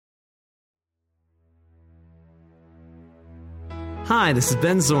Hi, this is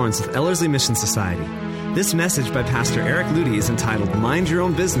Ben Zorns with Ellerslie Mission Society. This message by Pastor Eric Ludy is entitled, Mind Your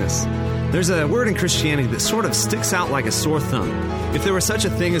Own Business. There's a word in Christianity that sort of sticks out like a sore thumb. If there were such a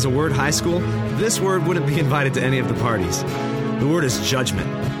thing as a word high school, this word wouldn't be invited to any of the parties. The word is judgment.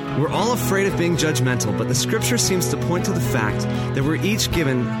 We're all afraid of being judgmental, but the Scripture seems to point to the fact that we're each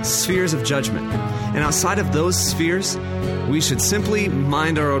given spheres of judgment. And outside of those spheres, we should simply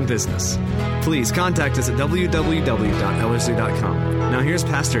mind our own business. Please contact us at www.ellerslie.com. Now here's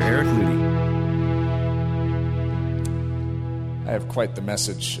Pastor Eric Ludy. I have quite the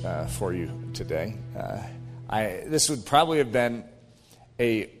message for you today. This would probably have been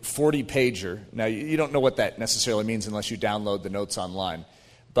a 40-pager. Now, you don't know what that necessarily means unless you download the notes online.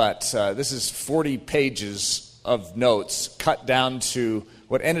 But this is 40 pages of notes cut down to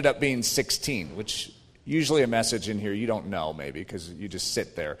what ended up being 16, which usually a message in here you don't know maybe because you just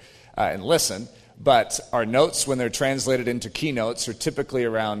sit there and listen. But our notes, when they're translated into keynotes, are typically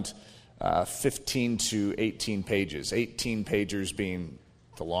around 15 to 18 pages. 18 pagers being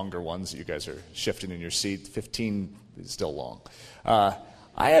the longer ones that you guys are shifting in your seat. 15 is still long.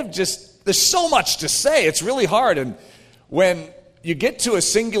 There's so much to say. It's really hard. And when you get to a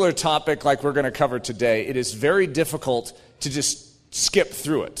singular topic like we're going to cover today, it is very difficult to just skip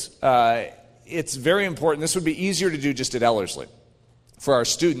through it. It's very important. This would be easier to do just at Ellerslie. For our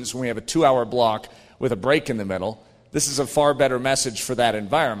students, when we have a 2-hour block with a break in the middle, this is a far better message for that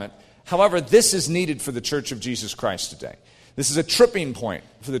environment. However, this is needed for the Church of Jesus Christ today. This is a tripping point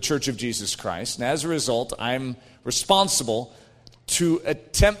for the Church of Jesus Christ, and as a result, I'm responsible to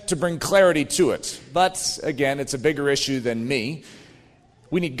attempt to bring clarity to it. But, again, it's a bigger issue than me.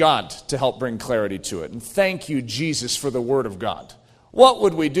 We need God to help bring clarity to it. And thank you, Jesus, for the Word of God. What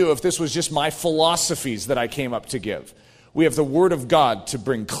would we do if this was just my philosophies that I came up to give? We have the Word of God to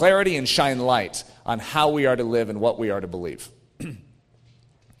bring clarity and shine light on how we are to live and what we are to believe.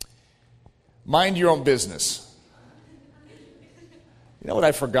 Mind your own business. You know what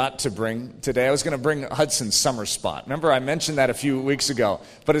I forgot to bring today? I was going to bring Hudson's summer spot. Remember, I mentioned that a few weeks ago,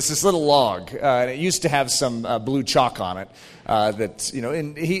 but it's this little log, and it used to have some blue chalk on it.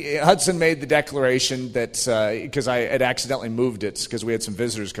 Hudson made the declaration that because I had accidentally moved it because we had some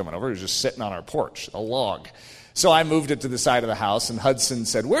visitors coming over. It was just sitting on our porch, a log. So I moved it to the side of the house, and Hudson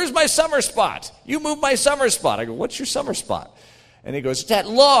said, "Where's my summer spot? You moved my summer spot." I go, "What's your summer spot?" And he goes, "It's that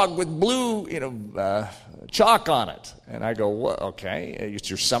log with blue, chalk on it." And I go, "What? Okay, it's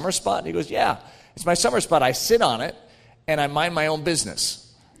your summer spot?" And he goes, "Yeah, it's my summer spot. I sit on it, and I mind my own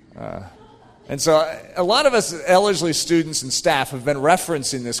business." And so a lot of us Ellerslie students and staff have been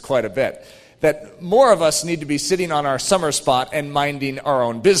referencing this quite a bit, that more of us need to be sitting on our summer spot and minding our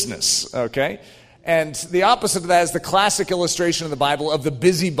own business, okay? And the opposite of that is the classic illustration in the Bible of the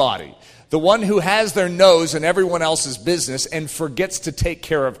busybody. The one who has their nose in everyone else's business and forgets to take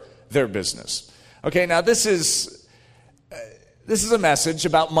care of their business. Okay, now this is a message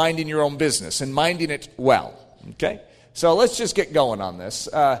about minding your own business and minding it well. Okay, so let's just get going on this.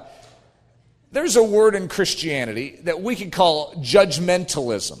 There's a word in Christianity that we could call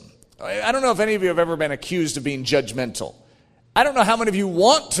judgmentalism. I don't know if any of you have ever been accused of being judgmental. I don't know how many of you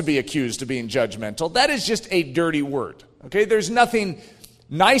want to be accused of being judgmental. That is just a dirty word. Okay, there's nothing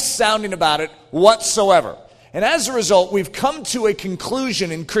nice sounding about it whatsoever. And as a result, we've come to a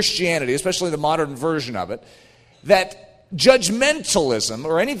conclusion in Christianity, especially the modern version of it, that judgmentalism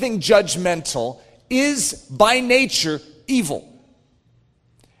or anything judgmental is by nature evil.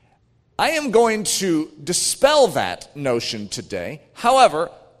 I am going to dispel that notion today.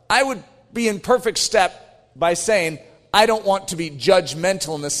 However, I would be in perfect step by saying I don't want to be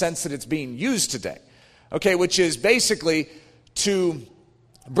judgmental in the sense that it's being used today. Okay, which is basically to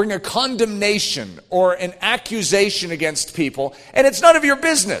bring a condemnation or an accusation against people, and it's none of your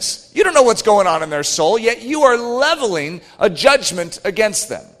business. You don't know what's going on in their soul, yet you are leveling a judgment against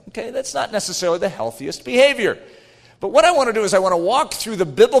them. Okay, that's not necessarily the healthiest behavior. But what I want to do is I want to walk through the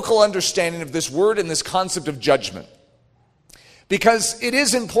biblical understanding of this word and this concept of judgment, because it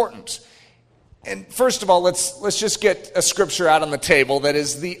is important. And first of all, let's just get a scripture out on the table that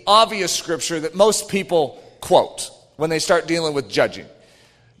is the obvious scripture that most people quote when they start dealing with judging.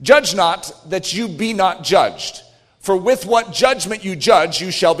 Judge not, that you be not judged. For with what judgment you judge,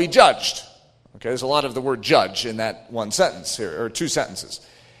 you shall be judged. Okay, there's a lot of the word judge in that one sentence here, or two sentences.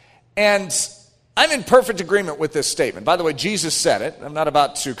 And I'm in perfect agreement with this statement. By the way, Jesus said it. I'm not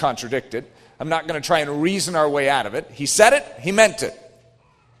about to contradict it. I'm not going to try and reason our way out of it. He said it. He meant it.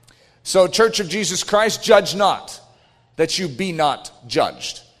 So, Church of Jesus Christ, judge not, that you be not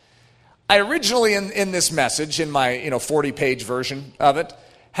judged. I originally, in this message, in my 40-page version of it,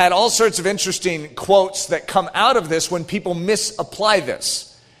 had all sorts of interesting quotes that come out of this when people misapply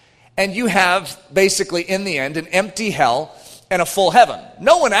this. And you have, basically, in the end, an empty hell and a full heaven.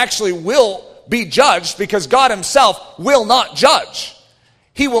 No one actually will be judged because God himself will not judge.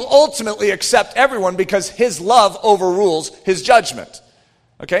 He will ultimately accept everyone because his love overrules his judgment.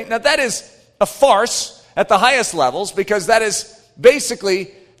 Okay? Now that is a farce at the highest levels because that is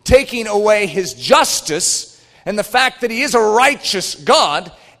basically taking away his justice and the fact that he is a righteous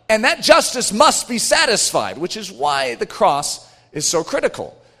God, and that justice must be satisfied, which is why the cross is so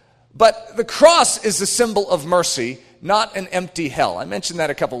critical. But the cross is the symbol of mercy, not an empty hell. I mentioned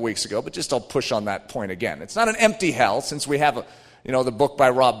that a couple weeks ago, but just I'll push on that point again. It's not an empty hell, since we have the book by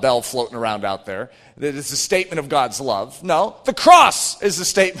Rob Bell floating around out there, that it's a statement of God's love. No, the cross is the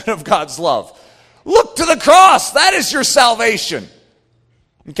statement of God's love. Look to the cross. That is your salvation.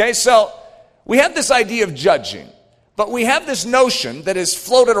 Okay, so we have this idea of judging, but we have this notion that is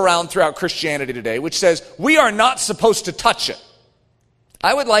floated around throughout Christianity today, which says we are not supposed to touch it.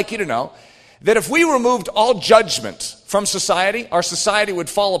 I would like you to know that if we removed all judgment from society, our society would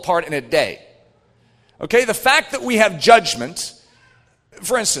fall apart in a day. Okay, the fact that we have judgment,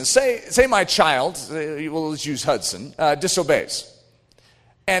 for instance, say my child, let's use Hudson, disobeys.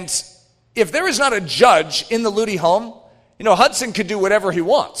 And if there is not a judge in the Luty home, Hudson could do whatever he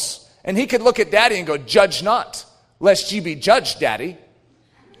wants. And he could look at Daddy and go, "Judge not, lest ye be judged, Daddy."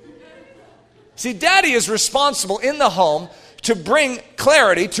 See, Daddy is responsible in the home to bring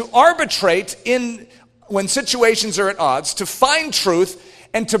clarity, to arbitrate when situations are at odds, to find truth,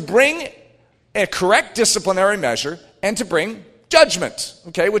 and to bring a correct disciplinary measure, and to bring judgment,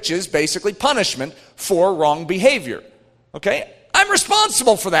 okay, which is basically punishment for wrong behavior. Okay? I'm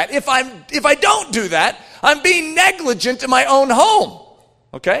responsible for that. If I don't do that, I'm being negligent in my own home.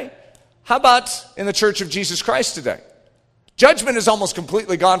 Okay? How about in the Church of Jesus Christ today? Judgment is almost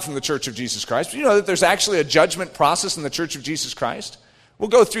completely gone from the Church of Jesus Christ. But you know that there's actually a judgment process in the Church of Jesus Christ? We'll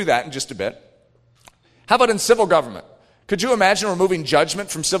go through that in just a bit. How about in civil government? Could you imagine removing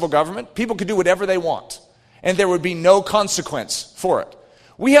judgment from civil government? People could do whatever they want, and there would be no consequence for it.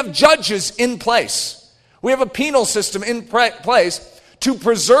 We have judges in place. We have a penal system in place to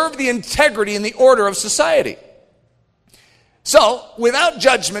preserve the integrity and the order of society. So, without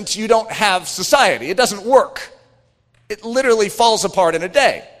judgment, you don't have society. It doesn't work. It literally falls apart in a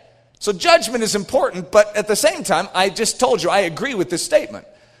day. So judgment is important, but at the same time, I just told you, I agree with this statement.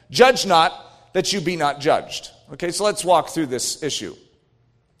 Judge not, that you be not judged. Okay, so let's walk through this issue.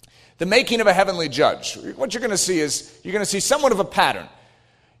 The making of a heavenly judge. What you're going to see is, you're going to see somewhat of a pattern.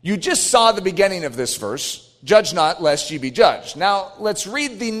 You just saw the beginning of this verse, judge not, lest ye be judged. Now, let's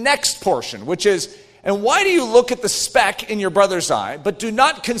read the next portion, which is, and why do you look at the speck in your brother's eye, but do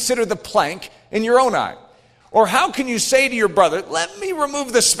not consider the plank in your own eye? Or how can you say to your brother, let me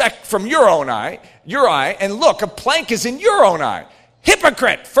remove the speck from your eye, and look, a plank is in your own eye.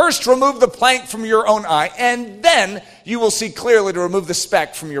 Hypocrite! First remove the plank from your own eye, and then you will see clearly to remove the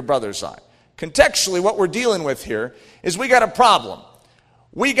speck from your brother's eye. Contextually, what we're dealing with here is we got a problem.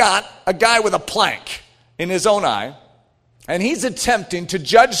 We got a guy with a plank in his own eye, and he's attempting to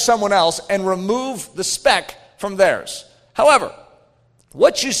judge someone else and remove the speck from theirs. However,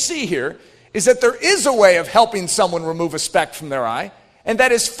 what you see here is that there is a way of helping someone remove a speck from their eye, and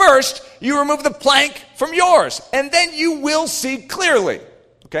that is first, you remove the plank from yours, and then you will see clearly.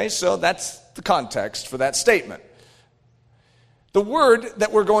 Okay, so that's the context for that statement. The word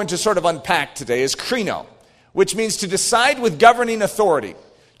that we're going to sort of unpack today is krino, which means to decide with governing authority,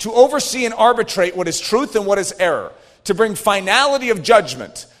 to oversee and arbitrate what is truth and what is error, to bring finality of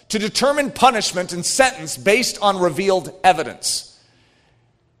judgment, to determine punishment and sentence based on revealed evidence.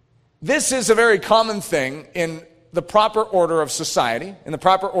 This is a very common thing in the proper order of society, in the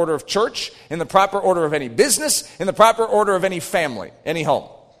proper order of church, in the proper order of any business, in the proper order of any family, any home.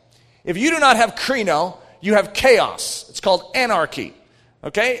 If you do not have krino, you have chaos. It's called anarchy.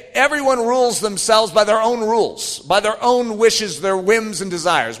 Okay? Everyone rules themselves by their own rules, by their own wishes, their whims and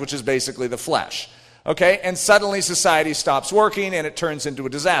desires, which is basically the flesh. Okay? And suddenly society stops working and it turns into a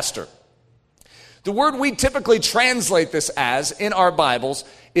disaster. The word we typically translate this as in our Bibles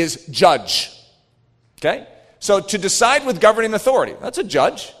is judge. Okay? So to decide with governing authority, that's a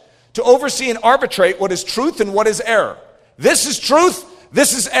judge. To oversee and arbitrate what is truth and what is error. This is truth,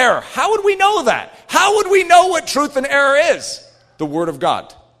 this is error. How would we know that? How would we know what truth and error is? The Word of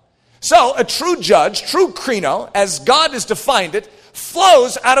God. So a true judge, true krino, as God has defined it,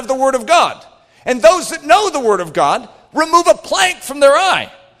 flows out of the Word of God. And those that know the Word of God remove a plank from their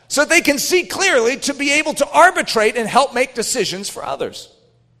eye so they can see clearly to be able to arbitrate and help make decisions for others.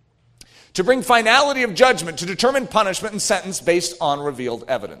 To bring finality of judgment, to determine punishment and sentence based on revealed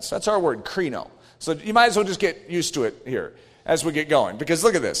evidence. That's our word, krino. So you might as well just get used to it here as we get going. Because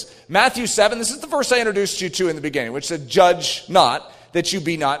look at this. Matthew 7, this is the verse I introduced you to in the beginning, which said, judge not, that you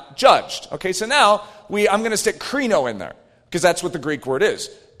be not judged. Okay, so now I'm going to stick krino in there, because that's what the Greek word is.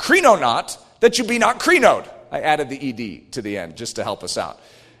 Krino not, that you be not krinoed. I added the ed to the end just to help us out.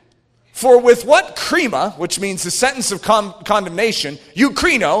 For with what krima, which means the sentence of condemnation, you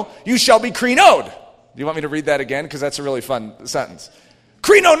krino, you shall be krinoed. Do you want me to read that again? Because that's a really fun sentence.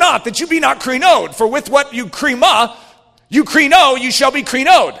 Krino not, that you be not krinoed. For with what you krima, you krino, you shall be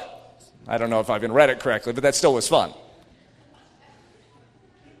krinoed. I don't know if I've even read it correctly, but that still was fun.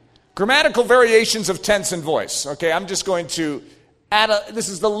 Grammatical variations of tense and voice. Okay, I'm just going to this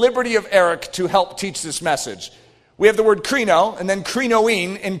is the liberty of Eric to help teach this message. We have the word krino, and then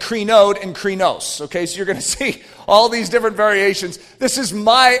krinoin, and krinode, and krinos. Okay, so you're going to see all these different variations. This is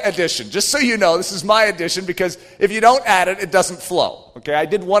my addition. Just so you know, this is my addition, because if you don't add it, it doesn't flow. Okay, I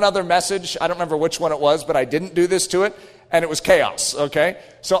did one other message. I don't remember which one it was, but I didn't do this to it, and it was chaos. Okay,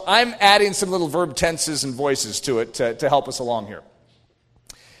 so I'm adding some little verb tenses and voices to it to help us along here.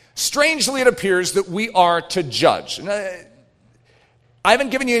 Strangely, it appears that we are to judge. And I haven't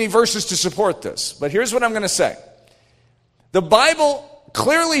given you any verses to support this, but here's what I'm going to say. The Bible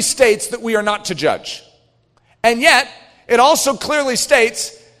clearly states that we are not to judge. And yet, it also clearly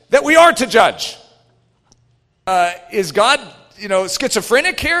states that we are to judge. Is God,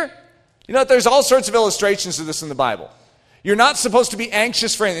 schizophrenic here? There's all sorts of illustrations of this in the Bible. You're not supposed to be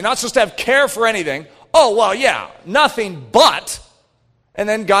anxious for anything. You're not supposed to have care for anything. Oh, well, yeah, nothing but. And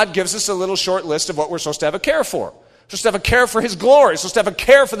then God gives us a little short list of what we're supposed to have a care for. We're supposed to have a care for His glory. We're supposed to have a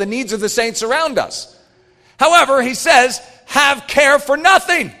care for the needs of the saints around us. However, He says, have care for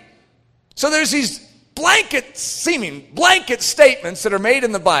nothing. So there's these blanket statements that are made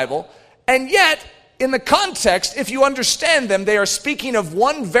in the Bible, and yet, in the context, if you understand them, they are speaking of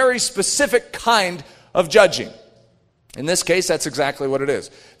one very specific kind of judging. In this case, that's exactly what it is.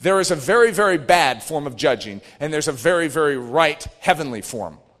 There is a very, very bad form of judging, and there's a very, very right heavenly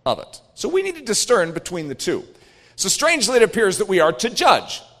form of it. So we need to discern between the two. So strangely, it appears that we are to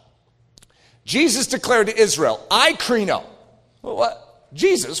judge. Jesus declared to Israel, I krino. Well, what?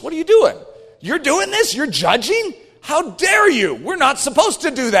 Jesus, what are you doing? You're doing this? You're judging? How dare you? We're not supposed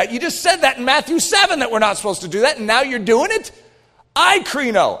to do that. You just said that in Matthew 7 that we're not supposed to do that, and now you're doing it? I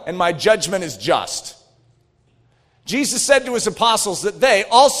krino, and my judgment is just. Jesus said to His apostles that they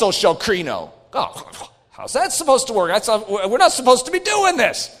also shall krino. Oh, how's that supposed to work? We're not supposed to be doing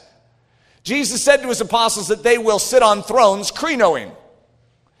this. Jesus said to His apostles that they will sit on thrones krinoing.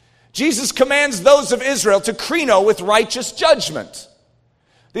 Jesus commands those of Israel to krino with righteous judgment.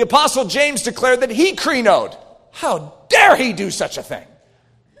 The apostle James declared that he krinoed. How dare he do such a thing?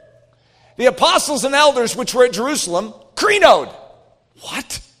 The apostles and elders which were at Jerusalem krinoed.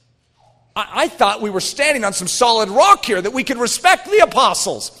 What? I thought we were standing on some solid rock here, that we could respect the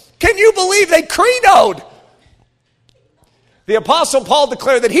apostles. Can you believe they krinoed? The apostle Paul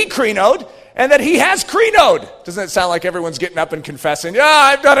declared that he krinoed, and that he has krinoed. Doesn't it sound like everyone's getting up and confessing, yeah,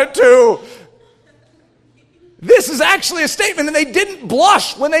 I've done it too? This is actually a statement, and they didn't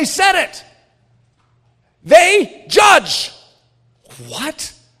blush when they said it. They judge.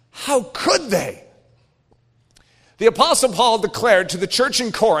 What? How could they? The apostle Paul declared to the church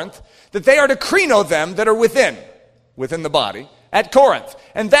in Corinth that they are to krino them that are within the body, at Corinth,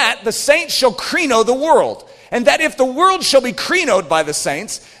 and that the saints shall krino the world, and that if the world shall be krinoed by the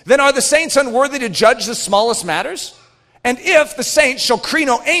saints, then are the saints unworthy to judge the smallest matters? And if the saints shall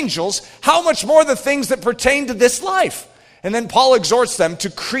krino angels, how much more the things that pertain to this life? And then Paul exhorts them to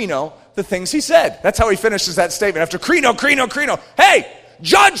krino the things he said. That's how he finishes that statement. After krino, hey,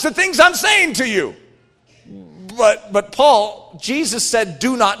 judge the things I'm saying to you. But Paul, Jesus said,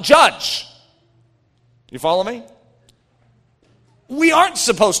 do not judge. You follow me? We aren't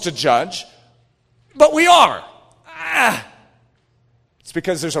supposed to judge, but we are. It's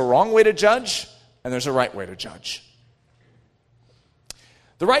because there's a wrong way to judge and there's a right way to judge.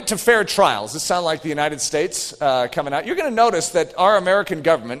 The right to fair trial. Does this sound like the United States coming out? You're going to notice that our American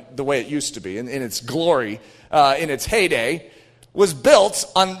government, the way it used to be, in its glory, in its heyday, was built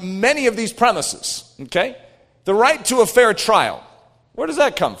on many of these premises. Okay? The right to a fair trial. Where does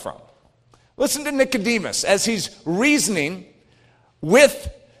that come from? Listen to Nicodemus as he's reasoning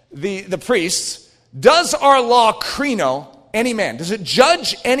with the priests. Does our law krino any man? Does it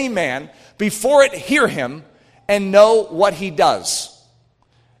judge any man before it hear him and know what he does?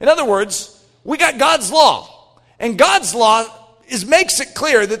 In other words, we got God's law. And God's law makes it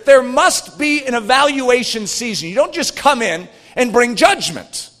clear that there must be an evaluation season. You don't just come in and bring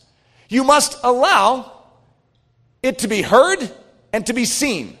judgment. You must allow it to be heard and to be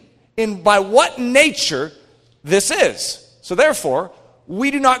seen in by what nature this is. So therefore,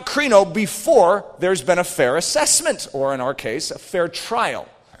 we do not kreno before there's been a fair assessment, or in our case, a fair trial.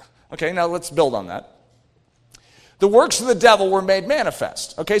 Okay, now let's build on that. The works of the devil were made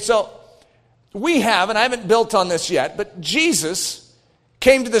manifest. Okay, so we have, and I haven't built on this yet, but Jesus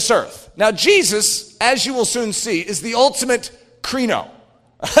came to this earth. Now Jesus, as you will soon see, is the ultimate kreno.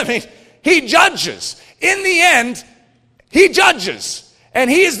 I mean, he judges. In the end, he judges. And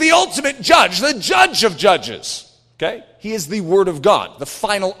he is the ultimate judge, the judge of judges. Okay? He is the Word of God, the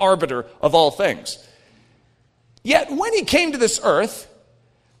final arbiter of all things. Yet when he came to this earth,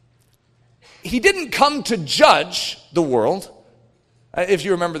 he didn't come to judge the world, if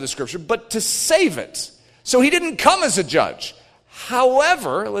you remember the scripture, but to save it. So he didn't come as a judge.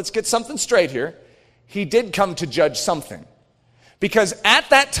 However, let's get something straight here. He did come to judge something. Because at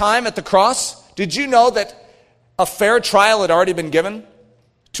that time at the cross, did you know that a fair trial had already been given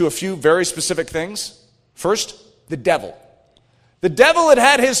to a few very specific things? First, the devil. The devil had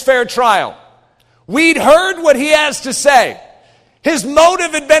had his fair trial. We'd heard what he has to say. His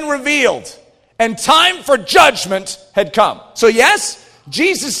motive had been revealed. And time for judgment had come. So yes,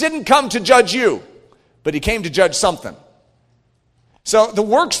 Jesus didn't come to judge you, but he came to judge something. So the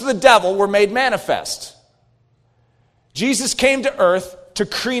works of the devil were made manifest. Jesus came to earth to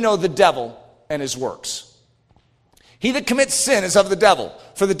kreno the devil and his works. He that commits sin is of the devil,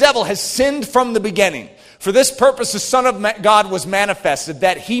 for the devil has sinned from the beginning. For this purpose the Son of God was manifested,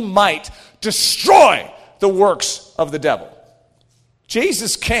 that he might destroy the works of the devil.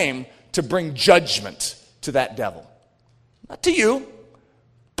 Jesus came to bring judgment to that devil. Not to you,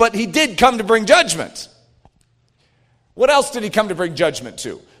 but he did come to bring judgment. What else did he come to bring judgment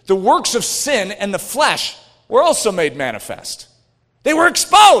to? The works of sin and the flesh were also made manifest. They were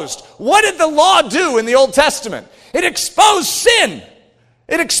exposed. What did the law do in the Old Testament? It exposed sin.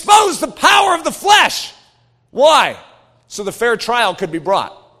 It exposed the power of the flesh. Why? So the fair trial could be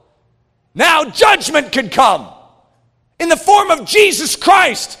brought. Now judgment could come. In the form of Jesus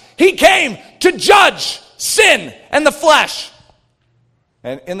Christ, he came to judge sin and the flesh.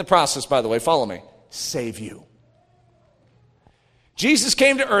 And in the process, by the way, follow me, save you. Jesus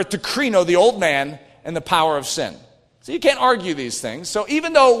came to earth to kreno the old man and the power of sin. So you can't argue these things. So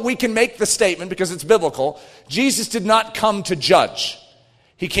even though we can make the statement, because it's biblical, Jesus did not come to judge.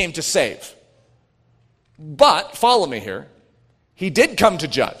 He came to save. But, follow me here, he did come to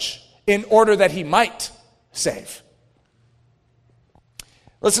judge in order that he might save.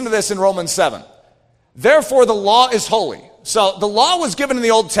 Listen to this in Romans 7. Therefore the law is holy. So the law was given in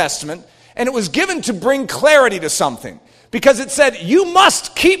the Old Testament, and it was given to bring clarity to something. Because it said, you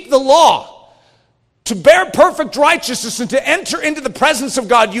must keep the law. To bear perfect righteousness and to enter into the presence of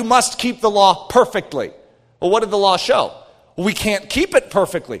God, you must keep the law perfectly. Well, what did the law show? Well, we can't keep it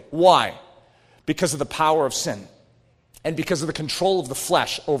perfectly. Why? Because of the power of sin. And because of the control of the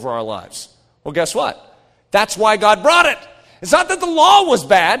flesh over our lives. Well, guess what? That's why God brought it. It's not that the law was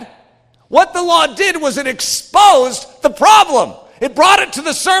bad. What the law did was it exposed the problem. It brought it to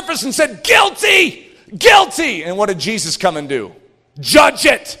the surface and said, guilty! Guilty! And what did Jesus come and do? Judge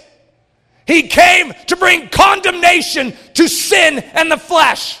it! He came to bring condemnation to sin and the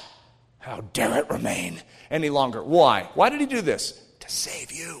flesh. How dare it remain any longer? Why? Why did he do this? To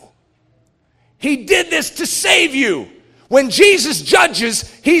save you. He did this to save you. When Jesus judges,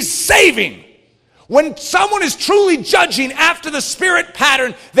 he's saving. When someone is truly judging after the Spirit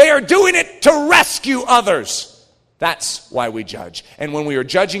pattern, they are doing it to rescue others. That's why we judge. And when we are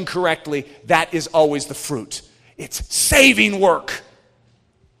judging correctly, that is always the fruit. It's saving work.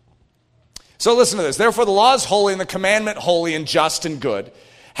 So listen to this. Therefore the law is holy and the commandment holy and just and good.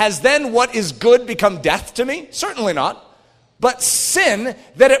 Has then what is good become death to me? Certainly not. But sin,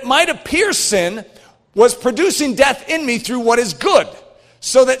 that it might appear sin, was producing death in me through what is good,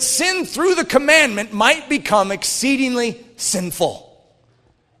 so that sin through the commandment might become exceedingly sinful.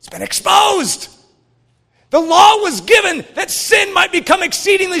 It's been exposed. The law was given that sin might become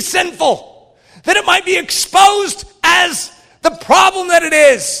exceedingly sinful, that it might be exposed as the problem that it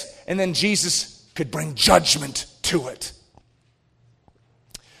is, and then Jesus could bring judgment to it.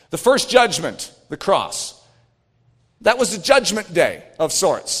 The first judgment, the cross, that was a judgment day of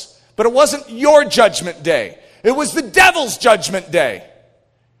sorts. But it wasn't your judgment day. It was the devil's judgment day.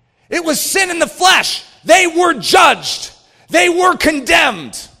 It was sin in the flesh. They were judged. They were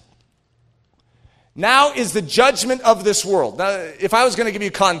condemned. Now is the judgment of this world. Now, if I was going to give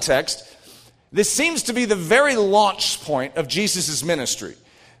you context, this seems to be the very launch point of Jesus' ministry.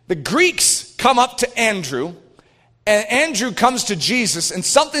 The Greeks come up to Andrew And Andrew comes to Jesus, and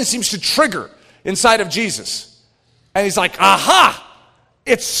something seems to trigger inside of Jesus. And he's like, aha,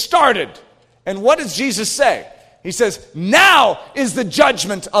 it started. And what does Jesus say? He says, now is the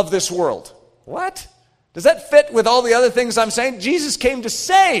judgment of this world. What? Does that fit with all the other things I'm saying? Jesus came to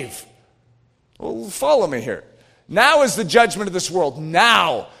save. Well, follow me here. Now is the judgment of this world.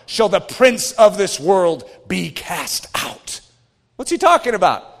 Now shall the prince of this world be cast out. What's he talking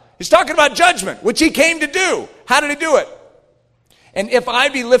about? He's talking about judgment, which he came to do. How did he do it? And if I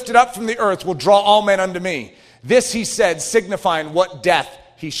be lifted up from the earth, will draw all men unto me. This he said, signifying what death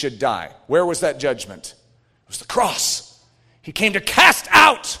he should die. Where was that judgment? It was the cross. He came to cast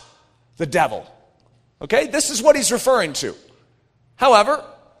out the devil. Okay, this is what he's referring to. However,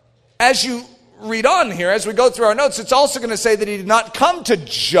 as you read on here, as we go through our notes, it's also going to say that he did not come to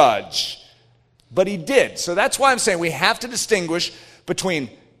judge, but he did. So that's why I'm saying we have to distinguish between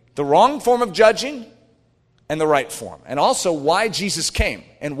the wrong form of judging and the right form. And also why Jesus came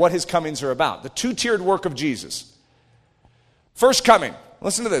and what his comings are about. The two-tiered work of Jesus. First coming.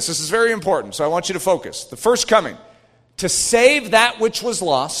 Listen to this. This is very important, so I want you to focus. The first coming. To save that which was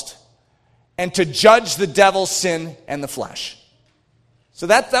lost and to judge the devil, sin, and the flesh. So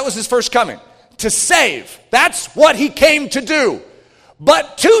that was his first coming. To save. That's what he came to do.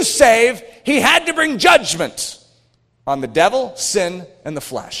 But to save, he had to bring judgment on the devil, sin, and the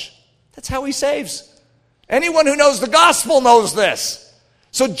flesh. That's how he saves. Anyone who knows the gospel knows this.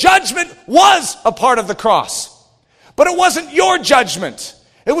 So judgment was a part of the cross. But it wasn't your judgment.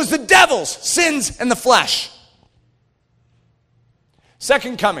 It was the devil's, sins, and the flesh.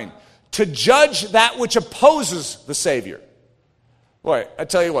 Second coming, to judge that which opposes the Savior. Boy, I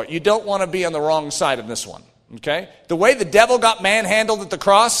tell you what, you don't want to be on the wrong side of this one. Okay? The way the devil got manhandled at the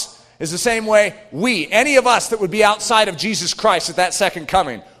cross is the same way any of us that would be outside of Jesus Christ at that second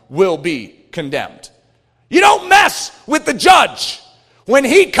coming, will be condemned. You don't mess with the judge. When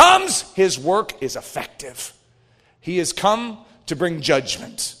he comes, his work is effective. He has come to bring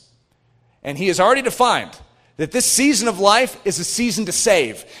judgment. And he has already defined that this season of life is a season to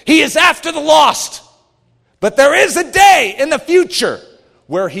save. He is after the lost. But there is a day in the future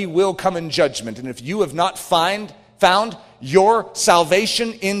where he will come in judgment. And if you have not found your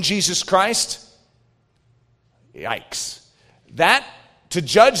salvation in Jesus Christ, yikes. To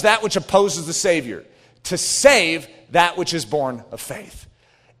judge that which opposes the Savior. To save that which is born of faith.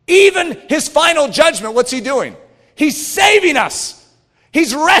 Even his final judgment, what's he doing? He's saving us.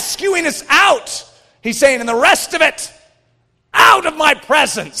 He's rescuing us out. He's saying, and the rest of it, out of my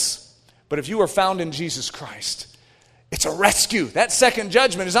presence. But if you are found in Jesus Christ, it's a rescue. That second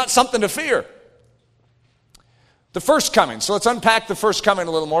judgment is not something to fear. The first coming. So let's unpack the first coming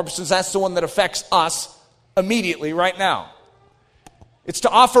a little more, since that's the one that affects us immediately right now. It's to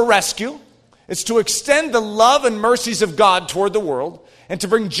offer rescue. It's to extend the love and mercies of God toward the world and to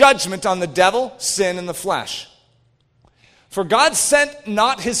bring judgment on the devil, sin, and the flesh. For God sent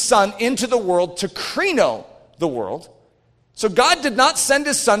not his Son into the world to kreno the world. So God did not send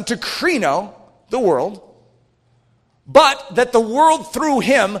his Son to kreno the world, but that the world through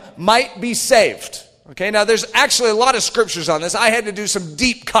him might be saved. Okay, now there's actually a lot of scriptures on this. I had to do some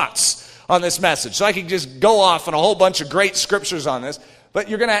deep cuts on this message, so I could just go off on a whole bunch of great scriptures on this. But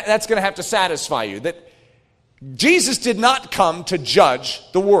that's going to have to satisfy you that Jesus did not come to judge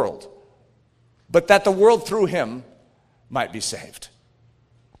the world, but that the world through him might be saved.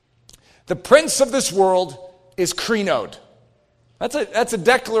 The prince of this world is krenoed. That's a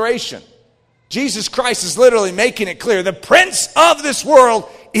declaration. Jesus Christ is literally making it clear. The prince of this world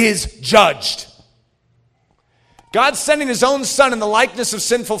is judged. God sending his own Son in the likeness of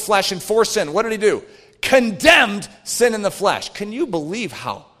sinful flesh and for sin. What did he do? Condemned sin in the flesh. Can you believe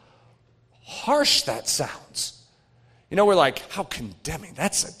how harsh that sounds? You know, we're like, how condemning?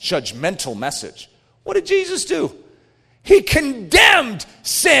 That's a judgmental message. What did Jesus do? He condemned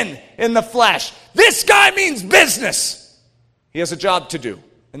sin in the flesh. This guy means business. He has a job to do,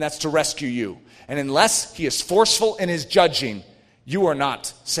 and that's to rescue you. And unless he is forceful in his judging, you are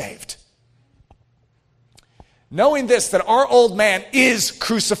not saved. Knowing this, that our old man is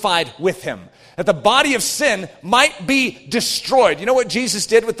crucified with him, that the body of sin might be destroyed. You know what Jesus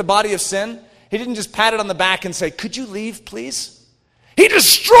did with the body of sin? He didn't just pat it on the back and say, could you leave, please? He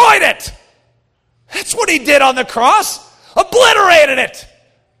destroyed it. That's what he did on the cross. Obliterated it.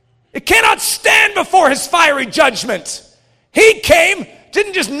 It cannot stand before his fiery judgment. He came,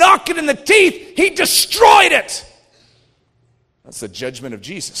 didn't just knock it in the teeth, he destroyed it. That's the judgment of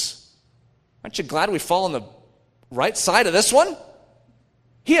Jesus. Aren't you glad we fall on the right side of this one?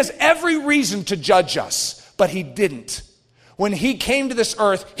 He has every reason to judge us, but he didn't. When he came to this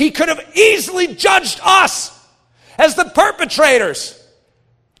earth, he could have easily judged us. as the perpetrators.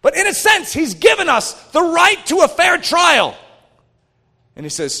 But in a sense, he's given us the right to a fair trial. And he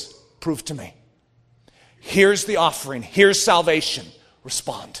says, prove to me. Here's the offering. Here's salvation.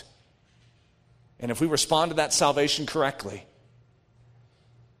 Respond. And if we respond to that salvation correctly,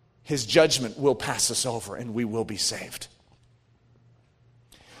 his judgment will pass us over and we will be saved.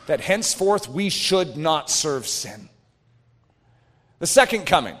 That henceforth we should not serve sin. The second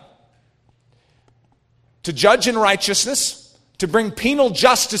coming, to judge in righteousness, to bring penal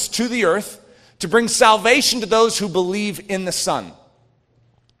justice to the earth, to bring salvation to those who believe in the Son.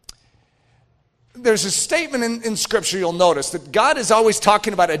 There's a statement in Scripture you'll notice that God is always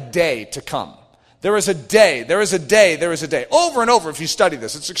talking about a day to come. There is a day, there is a day, there is a day. Over and over if you study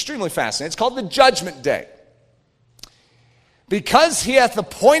this. It's extremely fascinating. It's called the judgment day. Because he hath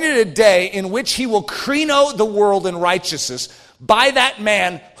appointed a day in which he will crino the world in righteousness by that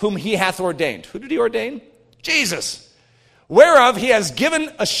man whom he hath ordained. Who did he ordain? Jesus. Whereof he has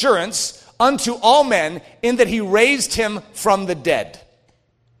given assurance unto all men in that he raised him from the dead.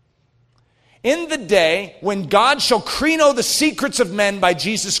 In the day when God shall crino the secrets of men by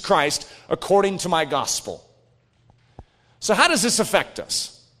Jesus Christ according to my gospel. So how does this affect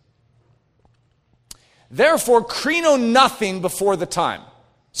us? Therefore, crino nothing before the time.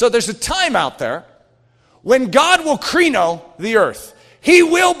 So there's a time out there when God will crino the earth. He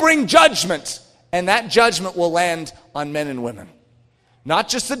will bring judgment, and that judgment will land on men and women. Not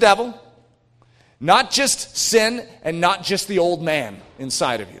just the devil, not just sin, and not just the old man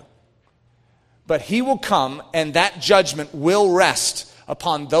inside of you. But he will come, and that judgment will rest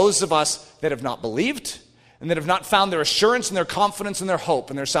upon those of us that have not believed and that have not found their assurance and their confidence and their hope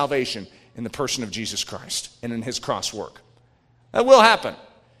and their salvation in the person of Jesus Christ and in his cross work. That will happen.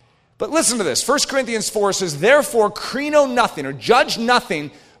 But listen to this. 1 Corinthians 4 says, therefore crino nothing, or judge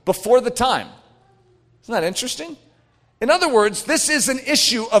nothing before the time. Isn't that interesting? In other words, this is an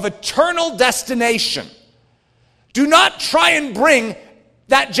issue of eternal destination. Do not try and bring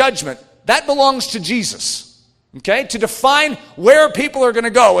that judgment. That belongs to Jesus, okay? To define where people are going to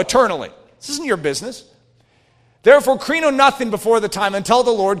go eternally. This isn't your business. Therefore, crino nothing before the time until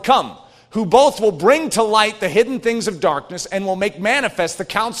the Lord come, who both will bring to light the hidden things of darkness and will make manifest the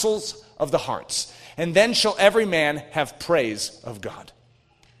counsels of the hearts. And then shall every man have praise of God.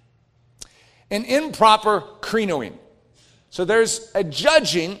 An improper crinoing. So there's a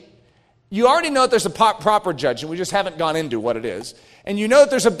judging. You already know that there's a proper judging. We just haven't gone into what it is. And you know that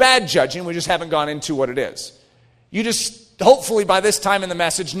there's a bad judging. We just haven't gone into what it is. You just, hopefully by this time in the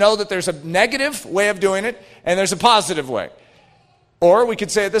message, know that there's a negative way of doing it and there's a positive way. Or we could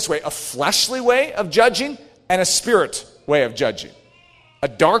say it this way, a fleshly way of judging and a spirit way of judging. A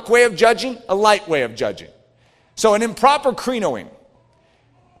dark way of judging, a light way of judging. So an improper crinoing.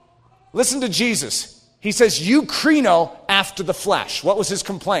 Listen to Jesus. He says, you crino after the flesh. What was his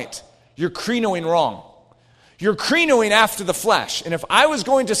complaint? You're crinoing wrong. You're crinoing after the flesh. And if I was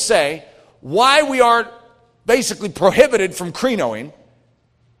going to say why we are basically prohibited from crinoing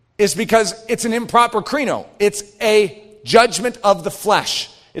is because it's an improper crino. It's a judgment of the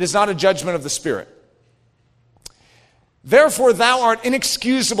flesh. It is not a judgment of the spirit. Therefore thou art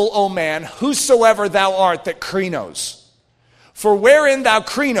inexcusable, O man, whosoever thou art that crinos. For wherein thou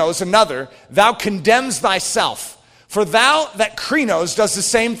crinos another, thou condemns thyself. For thou that crinos does the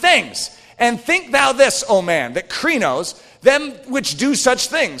same things. And think thou this, O man, that crinos them which do such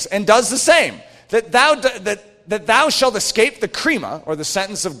things, and does the same, that thou shalt escape the crima, or the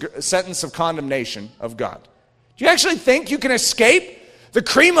sentence of condemnation of God. Do you actually think you can escape the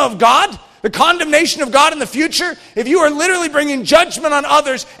crima of God, the condemnation of God in the future, if you are literally bringing judgment on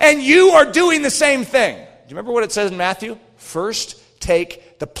others and you are doing the same thing? Do you remember what it says in Matthew? First,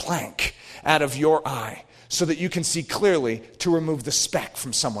 take the plank out of your eye so that you can see clearly to remove the speck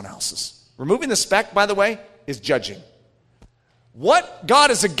from someone else's. Removing the speck, by the way, is judging. What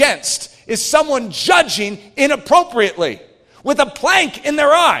God is against is someone judging inappropriately with a plank in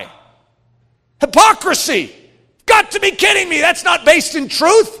their eye. Hypocrisy. Got to be kidding me. That's not based in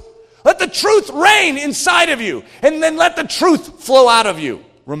truth. Let the truth reign inside of you, and then let the truth flow out of you.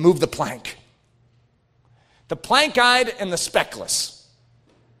 Remove the plank. The plank-eyed and the speckless.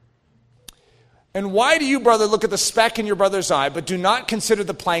 And why do you, brother, look at the speck in your brother's eye, but do not consider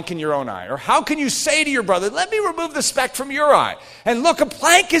the plank in your own eye? Or how can you say to your brother, let me remove the speck from your eye? And look, a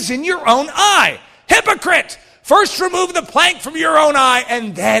plank is in your own eye. Hypocrite! First remove the plank from your own eye,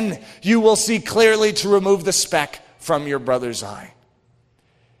 and then you will see clearly to remove the speck from your brother's eye.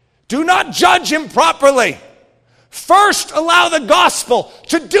 Do not judge improperly. First allow the gospel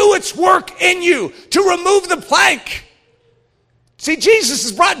to do its work in you, to remove the plank. See, Jesus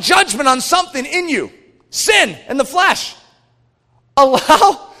has brought judgment on something in you. sin and the flesh.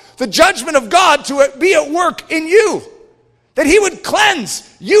 Allow the judgment of God to be at work in you. That he would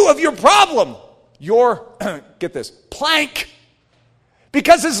cleanse you of your problem. Your, get this, plank.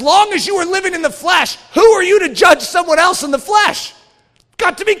 Because as long as you are living in the flesh, who are you to judge someone else in the flesh?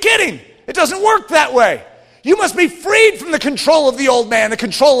 Got to be kidding. It doesn't work that way. You must be freed from the control of the old man, the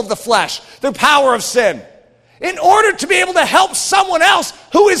control of the flesh, the power of sin, in order to be able to help someone else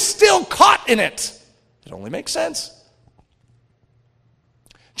who is still caught in it. It only makes sense.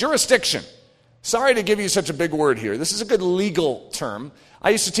 Jurisdiction. Sorry to give you such a big word here. This is a good legal term.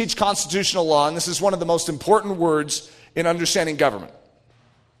 I used to teach constitutional law, and this is one of the most important words in understanding government.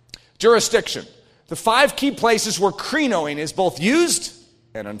 Jurisdiction. The 5 key places where krenoing is both used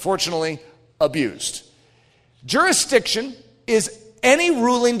and, unfortunately, abused. Jurisdiction is any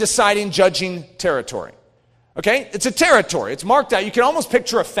ruling, deciding, judging territory. Okay? It's a territory. It's marked out. You can almost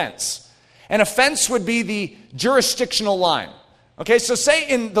picture a fence. And a fence would be the jurisdictional line. Okay? So say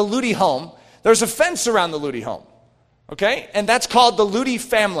in the Luty home, there's a fence around the Luty home. Okay? And that's called the Luty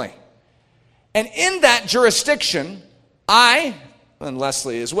family. And in that jurisdiction, I, and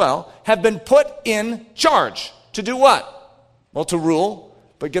Leslie as well, have been put in charge. To do what? Well, to rule,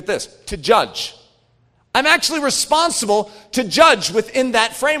 but get this, to judge. I'm actually responsible to judge within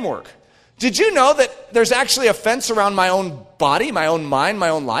that framework. Did you know that there's actually a fence around my own body, my own mind, my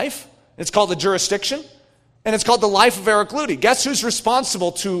own life? It's called the jurisdiction, and it's called the life of Eric Luty. Guess who's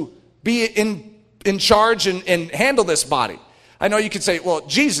responsible to be in charge and handle this body? I know you could say, well,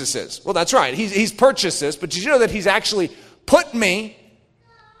 Jesus is. Well, that's right. He's purchased this, but did you know that he's actually put me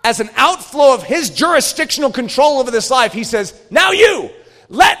as an outflow of his jurisdictional control over this life? He says, now you,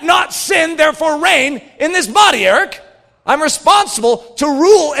 let not sin therefore reign in this body, Eric. I'm responsible to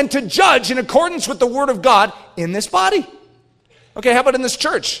rule and to judge in accordance with the word of God in this body. Okay, how about in this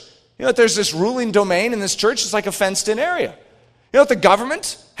church? You know that there's this ruling domain in this church. It's like a fenced-in area. You know that the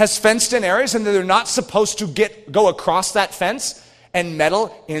government has fenced-in areas and that they're not supposed to go across that fence and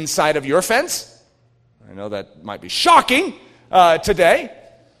meddle inside of your fence? I know that might be shocking today,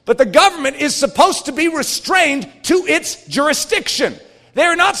 but the government is supposed to be restrained to its jurisdiction. They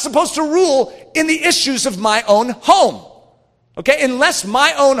are not supposed to rule in the issues of my own home. Okay, unless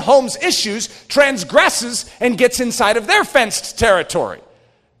my own home's issues transgresses and gets inside of their fenced territory.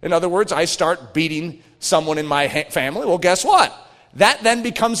 In other words, I start beating someone in my family. Well, guess what? That then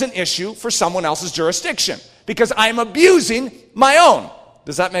becomes an issue for someone else's jurisdiction because I'm abusing my own.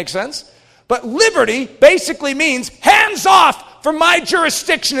 Does that make sense? But liberty basically means hands off from my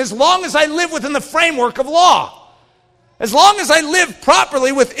jurisdiction as long as I live within the framework of law. As long as I live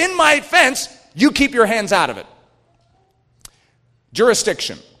properly within my fence, you keep your hands out of it.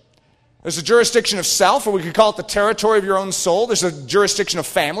 Jurisdiction. There's a jurisdiction of self, or we could call it the territory of your own soul. There's a jurisdiction of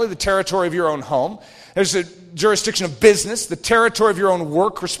family, the territory of your own home. There's a jurisdiction of business, the territory of your own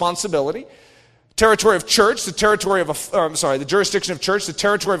work responsibility. Territory of church, the jurisdiction of church, the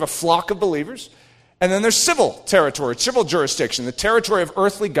territory of a flock of believers. And then there's civil territory, civil jurisdiction, the territory of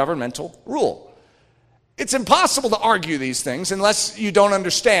earthly governmental rule. It's impossible to argue these things unless you don't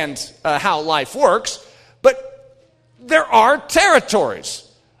understand how life works, but there are territories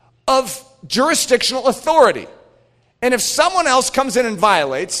of jurisdictional authority. And if someone else comes in and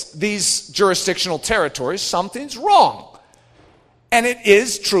violates these jurisdictional territories, something's wrong. And it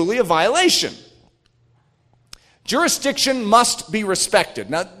is truly a violation. Jurisdiction must be respected.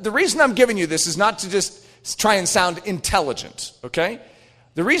 Now, the reason I'm giving you this is not to just try and sound intelligent, okay?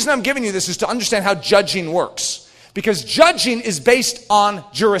 The reason I'm giving you this is to understand how judging works. Because judging is based on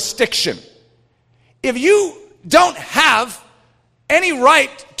jurisdiction. If you don't have any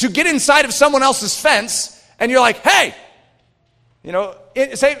right to get inside of someone else's fence, and you're like, hey,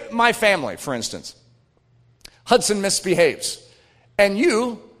 say my family, for instance. Hudson misbehaves. And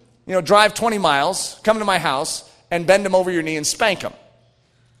you drive 20 miles, come to my house, and bend him over your knee and spank him.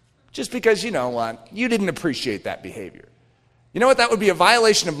 Just because, you know what, you didn't appreciate that behavior. You know what, that would be a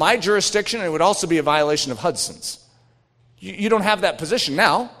violation of my jurisdiction, and it would also be a violation of Hudson's. You don't have that position.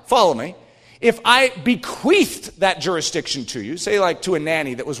 Now, follow me. If I bequeathed that jurisdiction to you, say like to a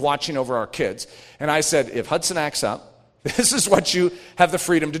nanny that was watching over our kids, and I said, if Hudson acts up, this is what you have the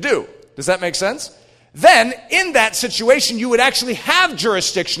freedom to do. Does that make sense? Then, in that situation, you would actually have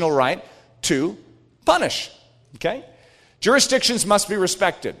jurisdictional right to punish. Okay? Jurisdictions must be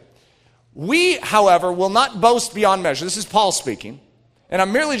respected. We, however, will not boast beyond measure. This is Paul speaking, and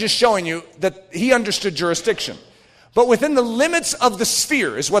I'm merely just showing you that he understood jurisdiction. But within the limits of the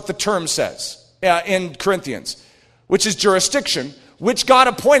sphere is what the term says in Corinthians, which is jurisdiction, which God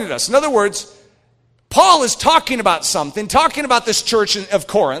appointed us. In other words, Paul is talking about something, talking about this church of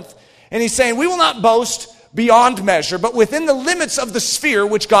Corinth, And he's saying we will not boast beyond measure, but within the limits of the sphere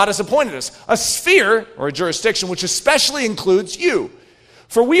which God has appointed us. A sphere, or a jurisdiction, which especially includes you.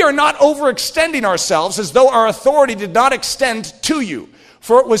 For we are not overextending ourselves as though our authority did not extend to you.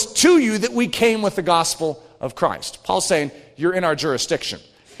 For it was to you that we came with the gospel of Christ. Paul's saying, you're in our jurisdiction.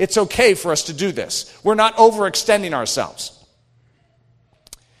 It's okay for us to do this. We're not overextending ourselves.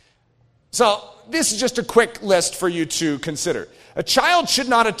 So, this is just a quick list for you to consider. A child should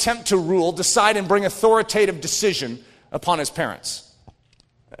not attempt to rule, decide, and bring authoritative decision upon his parents.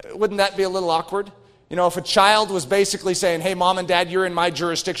 Wouldn't that be a little awkward? You know, if a child was basically saying, hey, mom and dad, you're in my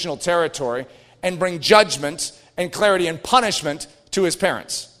jurisdictional territory, and bring judgment and clarity and punishment to his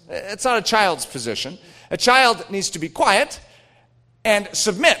parents. It's not a child's position. A child needs to be quiet and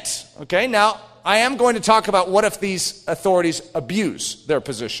submit. Okay, now, I am going to talk about what if these authorities abuse their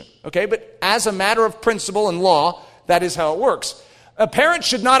position. Okay, but as a matter of principle and law, that is how it works. A parent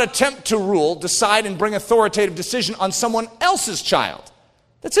should not attempt to rule, decide, and bring authoritative decision on someone else's child.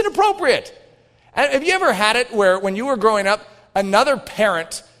 That's inappropriate. Have you ever had it where when you were growing up, another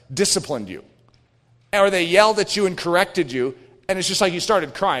parent disciplined you? Or they yelled at you and corrected you, and it's just like you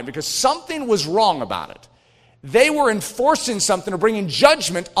started crying because something was wrong about it. They were enforcing something or bringing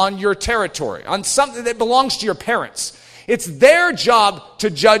judgment on your territory, on something that belongs to your parents. It's their job to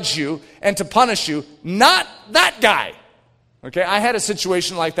judge you and to punish you, not that guy. Okay, I had a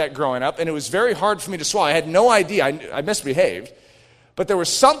situation like that growing up, and it was very hard for me to swallow. I had no idea. I misbehaved. But there was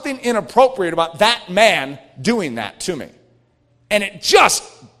something inappropriate about that man doing that to me. And it just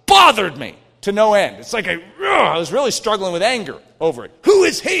bothered me to no end. It's like I was really struggling with anger over it. Who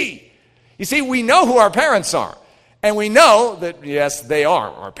is he? You see, we know who our parents are. And we know that, yes, they are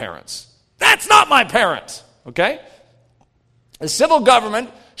our parents. That's not my parent. Okay? The civil government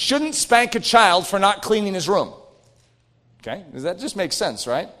shouldn't spank a child for not cleaning his room. Okay? That just makes sense,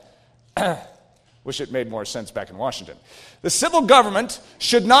 right? Wish it made more sense back in Washington. The civil government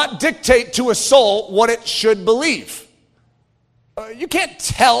should not dictate to a soul what it should believe. You can't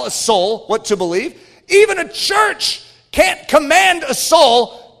tell a soul what to believe. Even a church can't command a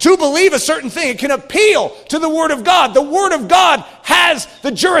soul to believe a certain thing. It can appeal to the Word of God. The Word of God has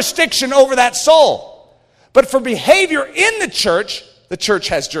the jurisdiction over that soul. But for behavior in the church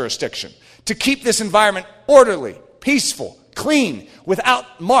has jurisdiction to keep this environment orderly, peaceful, clean,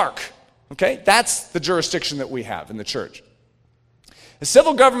 without mark. Okay, that's the jurisdiction that we have in the church. The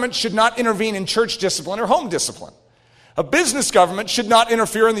civil government should not intervene in church discipline or home discipline. A business government should not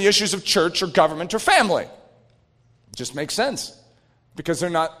interfere in the issues of church or government or family. It just makes sense because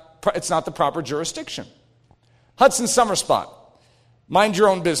it's not the proper jurisdiction. Hudson summer spot. Mind your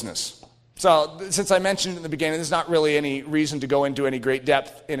own business. So since I mentioned it in the beginning, there's not really any reason to go into any great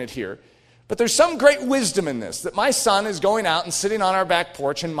depth in it here. But there's some great wisdom in this, that my son is going out and sitting on our back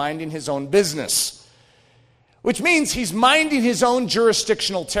porch and minding his own business. Which means he's minding his own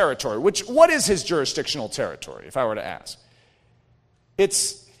jurisdictional territory. What is his jurisdictional territory, if I were to ask?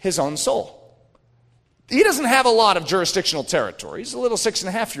 It's his own soul. He doesn't have a lot of jurisdictional territory. He's a little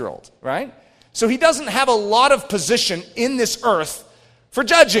 6.5-year-old, right? So he doesn't have a lot of position in this earth for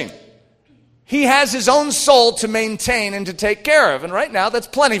judging. He has his own soul to maintain and to take care of. And right now, that's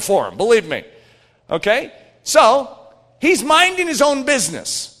plenty for him, believe me. Okay? So, he's minding his own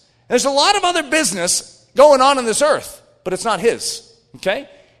business. There's a lot of other business going on this earth, but it's not his. Okay?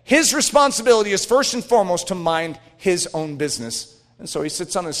 His responsibility is first and foremost to mind his own business. And so he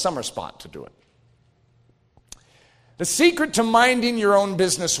sits on his summer spot to do it. The secret to minding your own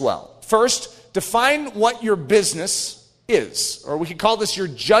business well. First, define what your business is. Or we could call this your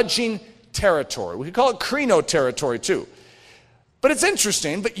judging territory. We could call it Crino territory too. But it's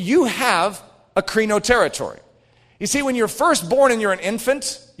interesting, but you have a Crino territory. You see, when you're first born and you're an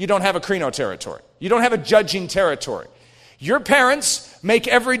infant, you don't have a Crino territory. You don't have a judging territory. Your parents make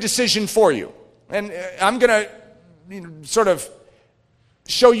every decision for you. And I'm going to sort of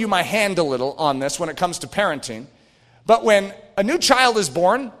show you my hand a little on this when it comes to parenting. But when a new child is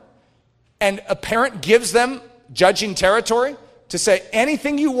born and a parent gives them judging territory, to say,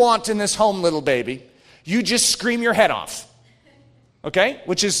 anything you want in this home, little baby, you just scream your head off. Okay?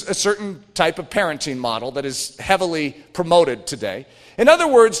 Which is a certain type of parenting model that is heavily promoted today. In other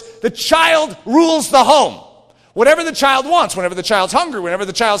words, the child rules the home. Whatever the child wants, whenever the child's hungry, whenever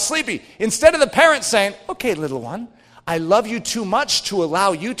the child's sleepy. Instead of the parent saying, okay, little one, I love you too much to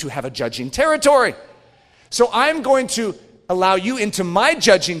allow you to have a judging territory. So I'm going to allow you into my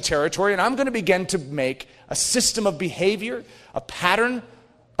judging territory, and I'm going to begin to make a system of behavior, a pattern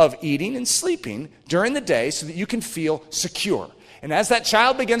of eating and sleeping during the day so that you can feel secure. And as that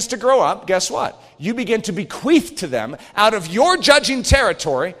child begins to grow up, guess what? You begin to bequeath to them, out of your judging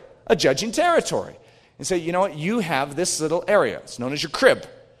territory, a judging territory and say, you know what, you have this little area. It's known as your crib.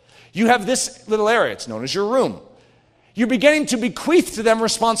 You have this little area. It's known as your room. You're beginning to bequeath to them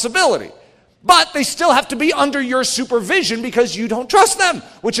responsibility. But they still have to be under your supervision because you don't trust them,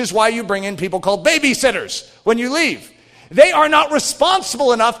 which is why you bring in people called babysitters when you leave. They are not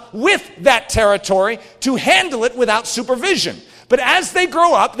responsible enough with that territory to handle it without supervision. But as they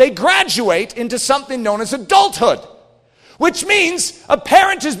grow up, they graduate into something known as adulthood, which means a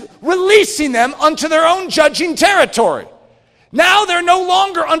parent is releasing them onto their own judging territory. Now they're no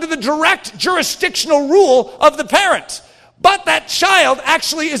longer under the direct jurisdictional rule of the parent, but that child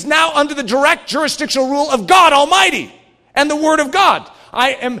actually is now under the direct jurisdictional rule of God Almighty and the Word of God.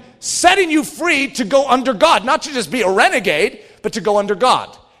 I am setting you free to go under God, not to just be a renegade, but to go under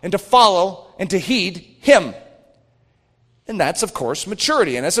God and to follow and to heed Him. And that's, of course,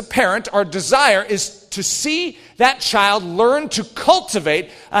 maturity. And as a parent, our desire is to see that child learn to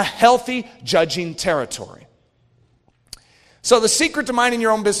cultivate a healthy judging territory. So the secret to minding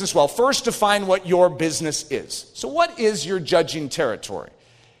your own business well, first define what your business is. So what is your judging territory?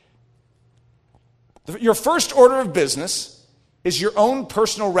 Your first order of business is your own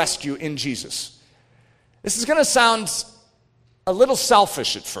personal rescue in Jesus. This is going to sound a little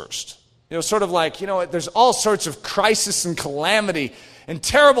selfish at first. Sort of like, there's all sorts of crisis and calamity and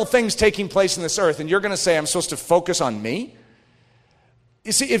terrible things taking place in this earth, and you're going to say, I'm supposed to focus on me?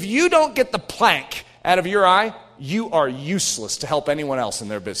 You see, if you don't get the plank out of your eye, you are useless to help anyone else in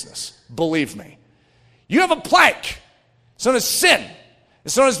their business. Believe me. You have a plank. It's known as sin.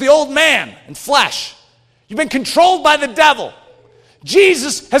 It's known as the old man and flesh. You've been controlled by the devil.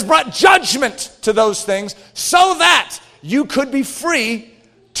 Jesus has brought judgment to those things so that you could be free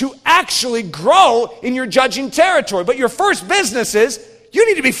to actually grow in your judging territory. But your first business is you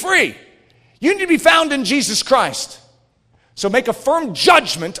need to be free. You need to be found in Jesus Christ. So make a firm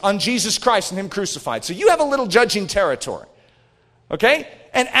judgment on Jesus Christ and Him crucified. So you have a little judging territory. Okay?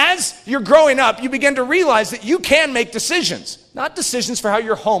 And as you're growing up, you begin to realize that you can make decisions. Not decisions for how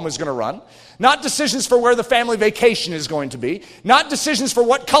your home is going to run. Not decisions for where the family vacation is going to be. Not decisions for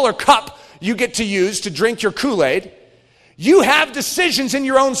what color cup you get to use to drink your Kool-Aid. You have decisions in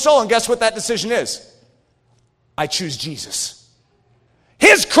your own soul, and guess what that decision is? I choose Jesus.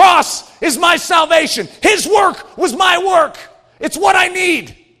 His cross is my salvation. His work was my work. It's what I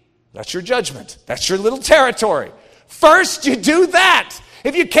need. That's your judgment. That's your little territory. First, you do that.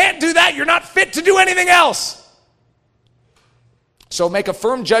 If you can't do that, you're not fit to do anything else. So make a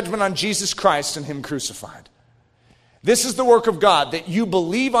firm judgment on Jesus Christ and Him crucified. This is the work of God, that you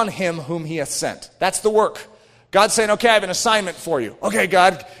believe on Him whom He hath sent. That's the work. God's saying, okay, I have an assignment for you. Okay,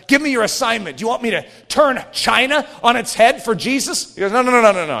 God, give me your assignment. Do you want me to turn China on its head for Jesus? He goes,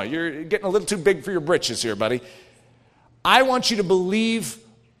 no. You're getting a little too big for your britches here, buddy. I want you to believe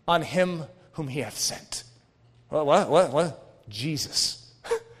on Him whom He hath sent. What? Jesus.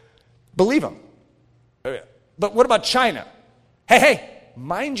 Believe Him. But what about China? Hey,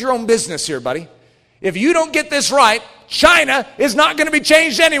 mind your own business here, buddy. If you don't get this right, China is not going to be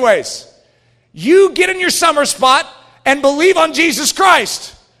changed anyways. You get in your summer spot and believe on Jesus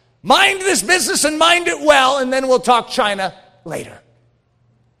Christ. Mind this business and mind it well, and then we'll talk China later.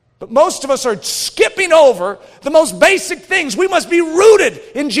 But most of us are skipping over the most basic things. We must be rooted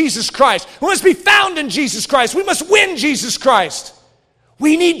in Jesus Christ. We must be found in Jesus Christ. We must win Jesus Christ.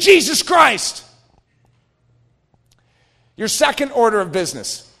 We need Jesus Christ. Your second order of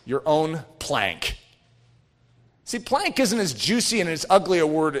business, your own plank. See, plank isn't as juicy and as ugly a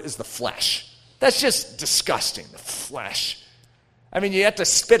word as the flesh. That's just disgusting, the flesh. I mean, you have to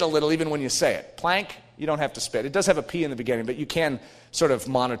spit a little even when you say it. Plank, you don't have to spit. It does have a P in the beginning, but you can sort of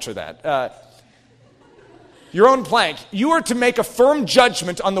monitor that. Your own plank. You are to make a firm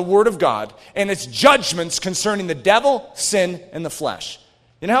judgment on the Word of God and its judgments concerning the devil, sin, and the flesh.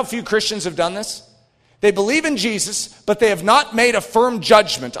 You know how few Christians have done this? They believe in Jesus, but they have not made a firm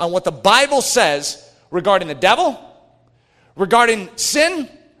judgment on what the Bible says regarding the devil, regarding sin,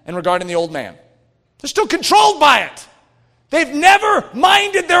 and regarding the old man. They're still controlled by it. They've never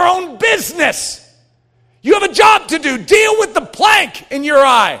minded their own business. You have a job to do. Deal with the plank in your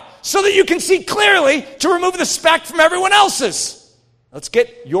eye so that you can see clearly to remove the speck from everyone else's. Let's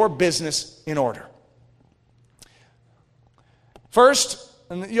get your business in order. First,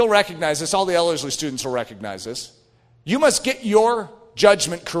 and you'll recognize this, all the Ellerslie students will recognize this, you must get your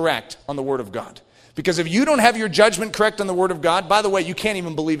judgment correct on the Word of God. Because if you don't have your judgment correct on the Word of God, by the way, you can't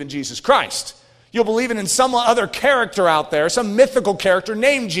even believe in Jesus Christ. You'll believe in some other character out there, some mythical character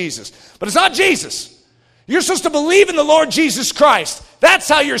named Jesus. But it's not Jesus. You're supposed to believe in the Lord Jesus Christ. That's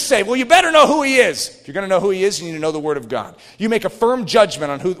how you're saved. Well, you better know who he is. If you're going to know who he is, you need to know the Word of God. You make a firm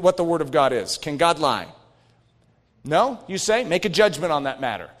judgment on what the Word of God is. Can God lie? No, you say? Make a judgment on that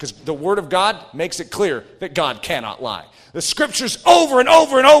matter, because the Word of God makes it clear that God cannot lie. The Scriptures over and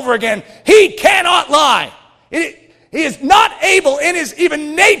over and over again, he cannot lie. He is not able in his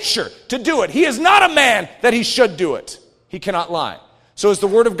even nature to do it. He is not a man that he should do it. He cannot lie. So is the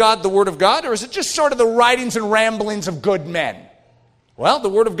Word of God the Word of God, or is it just sort of the writings and ramblings of good men? Well, the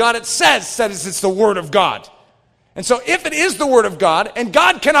Word of God, it says it's the Word of God. And so if it is the Word of God, and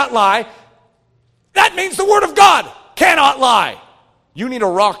God cannot lie, that means the Word of God cannot lie. You need a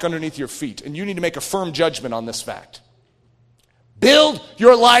rock underneath your feet, and you need to make a firm judgment on this fact. Build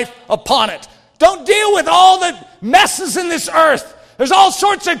your life upon it. Don't deal with all the messes in this earth. There's all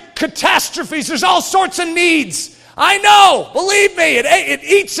sorts of catastrophes. There's all sorts of needs. I know. Believe me, it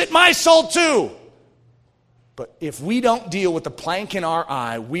eats at my soul too. But if we don't deal with the plank in our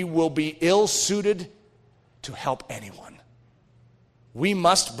eye, we will be ill-suited to help anyone. We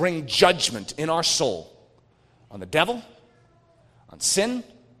must bring judgment in our soul on the devil, on sin,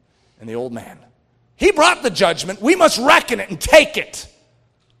 and the old man. He brought the judgment. We must reckon it and take it.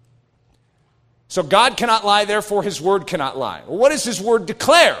 So God cannot lie, therefore his word cannot lie. Well, what does his word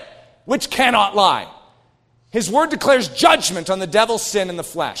declare, which cannot lie? His word declares judgment on the devil's sin in the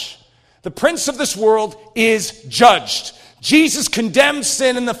flesh. The prince of this world is judged. Jesus condemned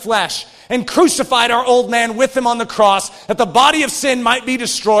sin in the flesh and crucified our old man with him on the cross, that the body of sin might be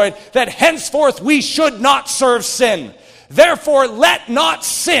destroyed, that henceforth we should not serve sin. Therefore, let not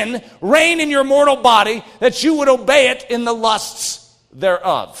sin reign in your mortal body, that you would obey it in the lusts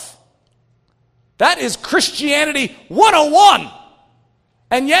thereof. That is Christianity 101.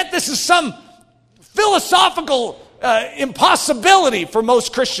 And yet this is some philosophical impossibility for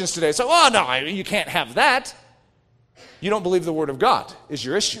most Christians today. So, oh no, you can't have that. You don't believe the Word of God is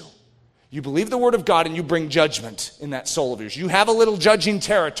your issue. You believe the Word of God and you bring judgment in that soul of yours. You have a little judging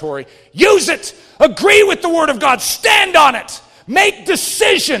territory. Use it. Agree with the Word of God. Stand on it. Make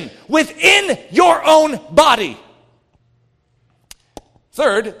decision within your own body.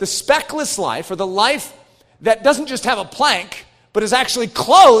 Third, the speckless life, or the life that doesn't just have a plank, but is actually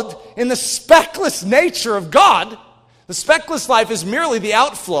clothed in the speckless nature of God. The speckless life is merely the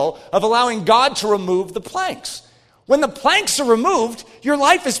outflow of allowing God to remove the planks. When the planks are removed, your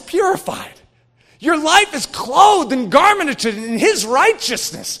life is purified. Your life is clothed and garmented in his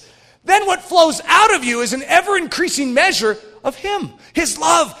righteousness. Then what flows out of you is an ever-increasing measure of him, his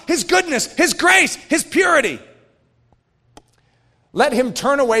love, his goodness, his grace, his purity. Let him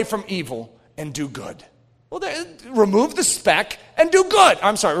turn away from evil and do good. Well, remove the speck and do good.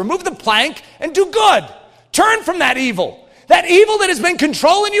 Remove the plank and do good. Turn from that evil. That evil that has been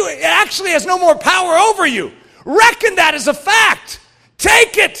controlling you, it actually has no more power over you. Reckon that as a fact.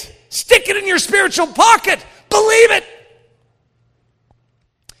 Take it. Stick it in your spiritual pocket. Believe it.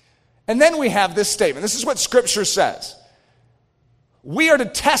 And then we have this statement. This is what Scripture says. We are to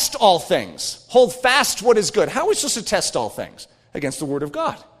test all things. Hold fast what is good. How are we supposed to test all things? Against the Word of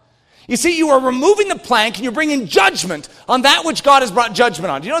God. You see, you are removing the plank and you're bringing judgment on that which God has brought judgment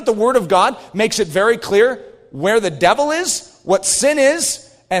on. Do you know what the Word of God makes it very clear? Where the devil is, what sin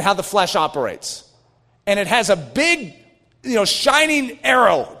is, and how the flesh operates. And it has a big, shining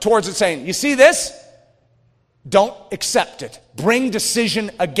arrow towards it saying, you see this? Don't accept it. Bring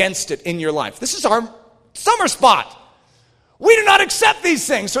decision against it in your life. This is our summer spot. We do not accept these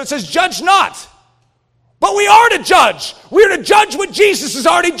things. So it says, judge not. But we are to judge. We are to judge what Jesus has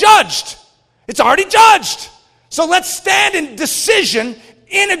already judged. It's already judged. So let's stand in decision,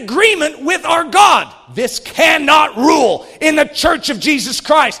 in agreement with our God. This cannot rule in the church of Jesus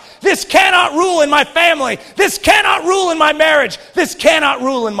Christ. This cannot rule in my family. This cannot rule in my marriage. This cannot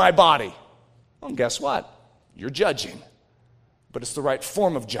rule in my body. Well, guess what? You're judging. But it's the right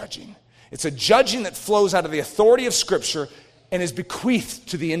form of judging. It's a judging that flows out of the authority of Scripture and is bequeathed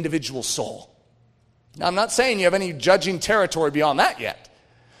to the individual soul. Now, I'm not saying you have any judging territory beyond that yet,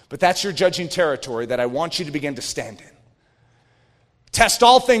 but that's your judging territory that I want you to begin to stand in. Test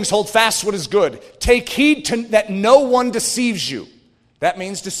all things, hold fast what is good. Take heed that no one deceives you. That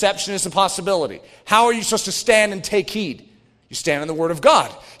means deception is a possibility. How are you supposed to stand and take heed? You stand in the Word of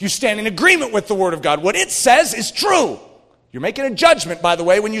God. You stand in agreement with the Word of God. What it says is true. You're making a judgment, by the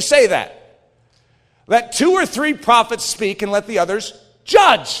way, when you say that. Let 2 or 3 prophets speak and let the others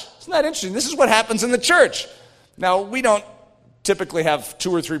judge. Isn't that interesting? This is what happens in the church. Now, we don't typically have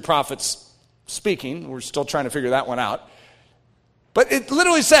 2 or 3 prophets speaking. We're still trying to figure that one out. But it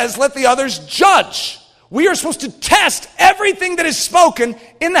literally says, let the others judge. We are supposed to test everything that is spoken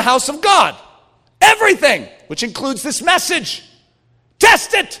in the house of God. Everything, which includes this message.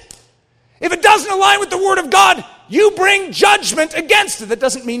 Test it. If it doesn't align with the Word of God, you bring judgment against it. That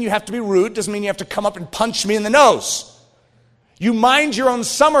doesn't mean you have to be rude. Doesn't mean you have to come up and punch me in the nose. You mind your own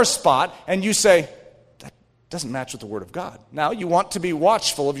summer spot and you say, that doesn't match with the Word of God. Now, you want to be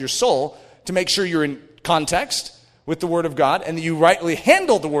watchful of your soul to make sure you're in context with the Word of God and that you rightly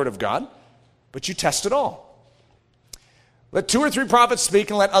handle the Word of God, but you test it all. Let 2 or 3 prophets speak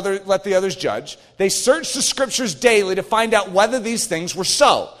and let the others judge. They search the Scriptures daily to find out whether these things were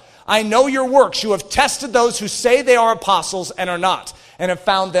so. I know your works. You have tested those who say they are apostles and are not, and have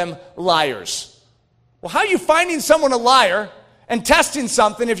found them liars. Well, how are you finding someone a liar and testing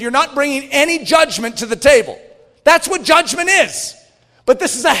something if you're not bringing any judgment to the table? That's what judgment is. But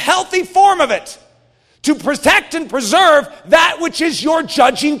this is a healthy form of it, to protect and preserve that which is your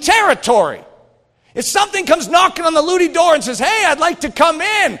judging territory. If something comes knocking on the Ludi door and says, hey, I'd like to come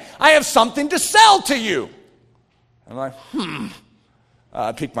in. I have something to sell to you. I'm like,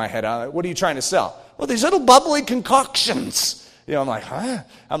 I peek my head out. What are you trying to sell? Well, these little bubbly concoctions. I'm like, huh?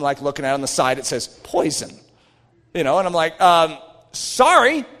 I'm like looking at it on the side. It says poison. And I'm like,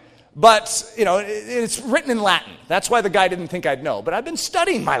 sorry, but, it's written in Latin. That's why the guy didn't think I'd know. But I've been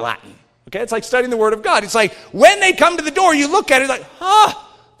studying my Latin. Okay, it's like studying the Word of God. It's like when they come to the door, you look at it like,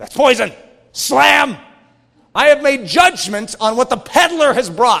 that's poison. Slam! I have made judgment on what the peddler has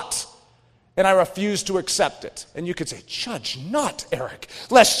brought, and I refuse to accept it. And you could say, judge not, Eric,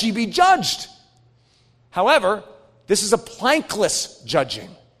 lest ye be judged. However, this is a plankless judging.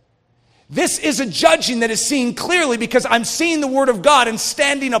 This is a judging that is seen clearly because I'm seeing the Word of God and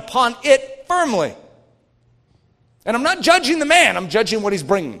standing upon it firmly. And I'm not judging the man, I'm judging what he's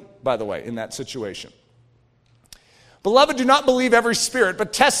bringing, by the way, in that situation. Beloved, do not believe every spirit,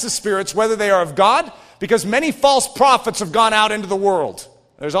 but test the spirits whether they are of God, because many false prophets have gone out into the world.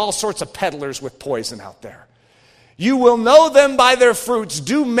 There's all sorts of peddlers with poison out there. You will know them by their fruits.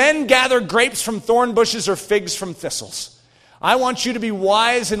 Do men gather grapes from thorn bushes or figs from thistles? I want you to be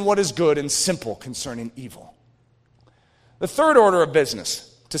wise in what is good and simple concerning evil. The third order of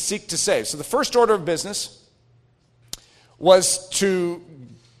business, to seek to save. So the first order of business was to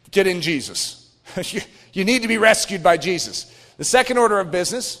get in Jesus. You need to be rescued by Jesus. The second order of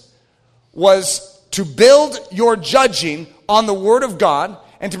business was to build your judging on the Word of God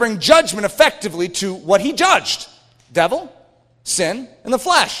and to bring judgment effectively to what he judged. Devil, sin, and the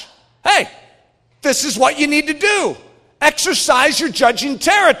flesh. Hey, this is what you need to do. Exercise your judging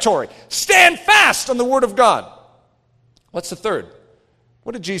territory. Stand fast on the Word of God. What's the third?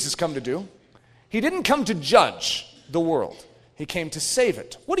 What did Jesus come to do? He didn't come to judge the world. He came to save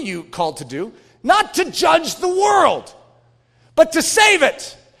it. What are you called to do? Not to judge the world, but to save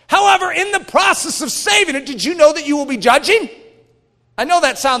it. However, in the process of saving it, did you know that you will be judging? I know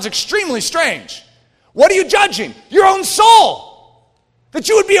that sounds extremely strange. What are you judging? Your own soul. That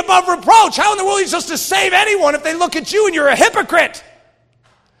you would be above reproach. How in the world are you supposed to save anyone if they look at you and you're a hypocrite?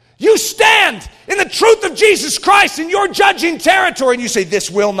 You stand in the truth of Jesus Christ in your judging territory and you say,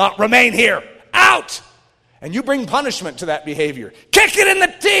 this will not remain here. Out! And you bring punishment to that behavior. Kick it in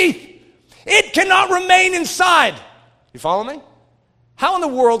the teeth. It cannot remain inside. You follow me? How in the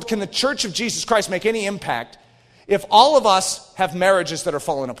world can the Church of Jesus Christ make any impact if all of us have marriages that are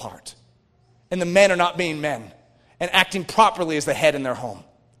falling apart and the men are not being men and acting properly as the head in their home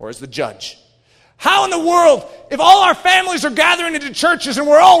or as the judge? How in the world, if all our families are gathering into churches and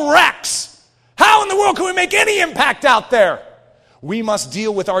we're all wrecks, how in the world can we make any impact out there? We must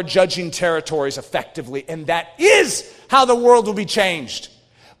deal with our judging territories effectively, and that is how the world will be changed.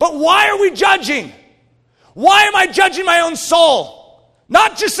 But why are we judging? Why am I judging my own soul?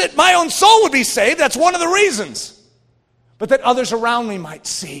 Not just that my own soul would be saved, that's one of the reasons, but that others around me might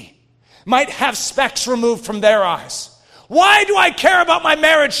see, might have specks removed from their eyes. Why do I care about my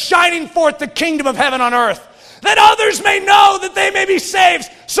marriage shining forth the kingdom of heaven on earth? That others may know that they may be saved.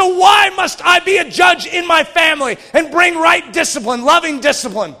 So why must I be a judge in my family and bring right discipline, loving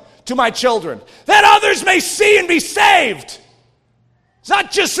discipline to my children? That others may see and be saved. It's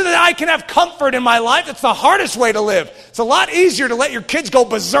not just so that I can have comfort in my life. It's the hardest way to live. It's a lot easier to let your kids go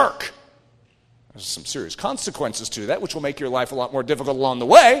berserk. There's some serious consequences to that, which will make your life a lot more difficult along the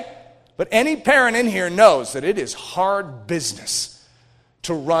way. But any parent in here knows that it is hard business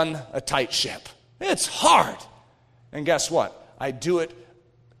to run a tight ship. It's hard. And guess what? I do it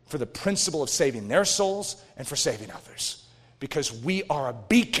for the principle of saving their souls and for saving others. Because we are a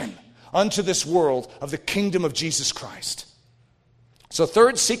beacon unto this world of the kingdom of Jesus Christ. So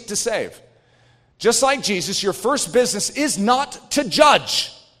third, seek to save. Just like Jesus, your first business is not to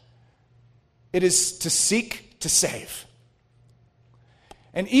judge. It is to seek to save.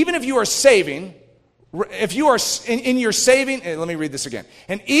 And even if you are saving, if you are in your saving, let me read this again.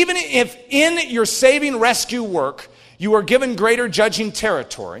 And even if in your saving rescue work, you are given greater judging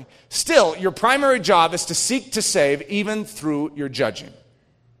territory, still, your primary job is to seek to save even through your judging.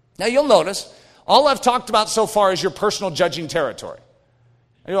 Now, you'll notice, all I've talked about so far is your personal judging territory.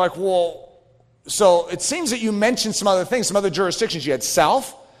 And you're like, well, so it seems that you mentioned some other things, some other jurisdictions. You had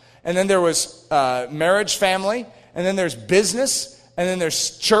self, and then there was marriage, family, and then there's business, and then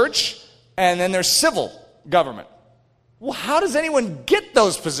there's church, and then there's civil government. Well, how does anyone get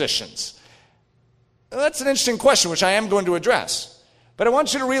those positions? That's an interesting question, which I am going to address. But I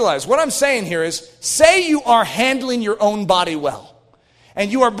want you to realize, what I'm saying here is, say you are handling your own body well,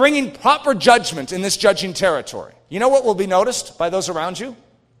 and you are bringing proper judgment in this judging territory. You know what will be noticed by those around you?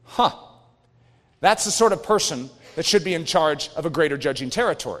 That's the sort of person that should be in charge of a greater judging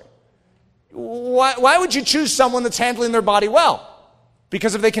territory. Why would you choose someone that's handling their body well?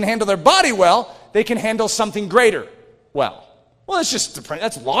 Because if they can handle their body well, they can handle something greater well. Well,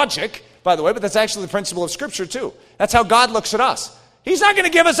 that's logic, by the way, but that's actually the principle of Scripture too. That's how God looks at us. He's not going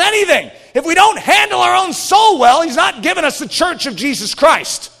to give us anything. If we don't handle our own soul well, He's not giving us the church of Jesus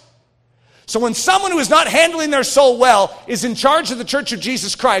Christ. So when someone who is not handling their soul well is in charge of the church of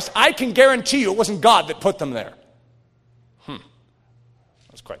Jesus Christ, I can guarantee you it wasn't God that put them there.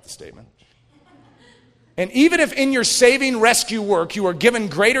 That's quite the statement. And even if in your saving rescue work you are given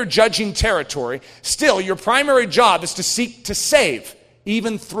greater judging territory, still your primary job is to seek to save,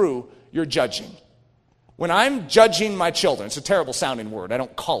 even through your judging. When I'm judging my children, it's a terrible sounding word, I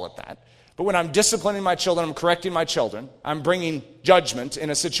don't call it that, but when I'm disciplining my children, I'm correcting my children, I'm bringing judgment in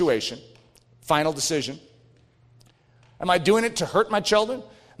a situation, final decision. Am I doing it to hurt my children?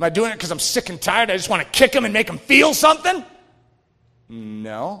 Am I doing it because I'm sick and tired? I just want to kick them and make them feel something?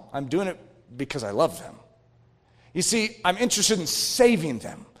 No, I'm doing it because I love them. You see, I'm interested in saving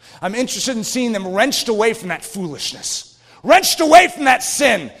them. I'm interested in seeing them wrenched away from that foolishness, wrenched away from that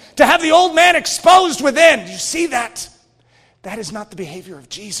sin, to have the old man exposed within. Do you see that? That is not the behavior of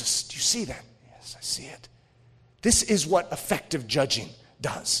Jesus. Do you see that? Yes, I see it. This is what effective judging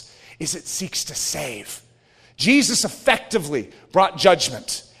does, is it seeks to save. Jesus effectively brought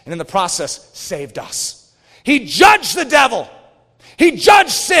judgment, and in the process, saved us. He judged the devil. He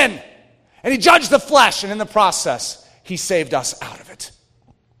judged sin. And He judged the flesh, and in the process, He saved us out of it.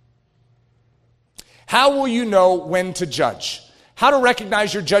 How will you know when to judge? How to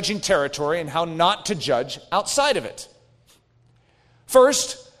recognize your judging territory and how not to judge outside of it?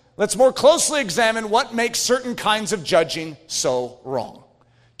 First, let's more closely examine what makes certain kinds of judging so wrong.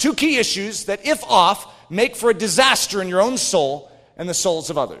 Two key issues that, if off, make for a disaster in your own soul and the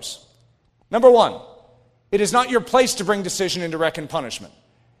souls of others. Number one, it is not your place to bring decision into wreck and punishment.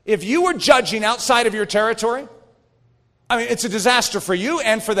 If you were judging outside of your territory, it's a disaster for you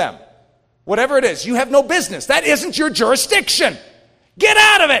and for them. Whatever it is, you have no business. That isn't your jurisdiction. Get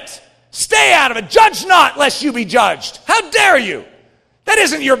out of it. Stay out of it. Judge not, lest you be judged. How dare you? That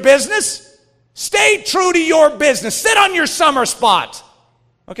isn't your business. Stay true to your business. Sit on your summer spot.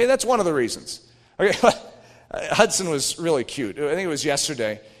 Okay, that's one of the reasons. Okay, Hudson was really cute. I think it was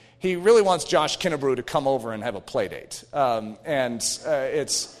yesterday. He really wants Josh Kinnebrew to come over and have a play date.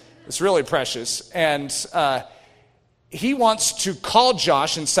 It's really precious. And he wants to call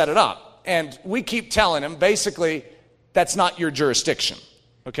Josh and set it up. And we keep telling him, basically, that's not your jurisdiction.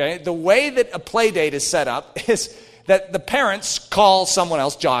 Okay? The way that a play date is set up is that the parents call someone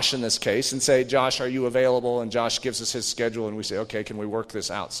else, Josh in this case, and say, Josh, are you available? And Josh gives us his schedule, and we say, okay, can we work this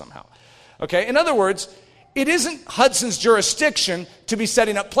out somehow? Okay? In other words, it isn't Hudson's jurisdiction to be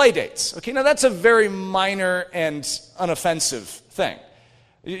setting up play dates. Okay, now that's a very minor and unoffensive thing.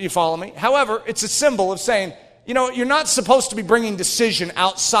 You follow me? However, it's a symbol of saying, you're not supposed to be bringing decision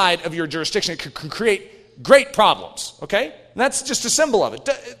outside of your jurisdiction. It could create great problems, okay? And that's just a symbol of it.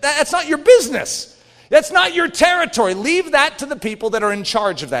 That's not your business. That's not your territory. Leave that to the people that are in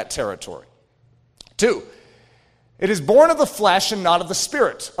charge of that territory. 2, it is born of the flesh and not of the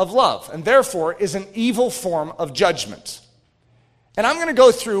spirit of love, and therefore is an evil form of judgment. And I'm going to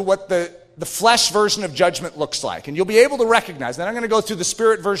go through what the flesh version of judgment looks like, and you'll be able to recognize. Then I'm going to go through the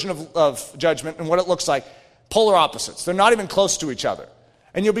spirit version of judgment and what it looks like. Polar opposites. They're not even close to each other.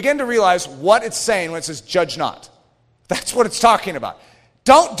 And you'll begin to realize what it's saying when it says, judge not. That's what it's talking about.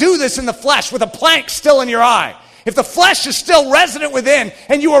 Don't do this in the flesh with a plank still in your eye. If the flesh is still resident within,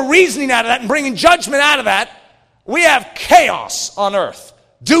 and you are reasoning out of that and bringing judgment out of that, we have chaos on earth.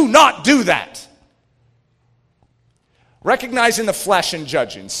 Do not do that. Recognizing the flesh and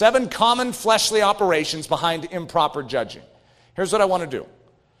judging. 7 common fleshly operations behind improper judging. Here's what I want to do.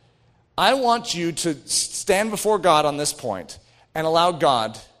 I want you to stand before God on this point and allow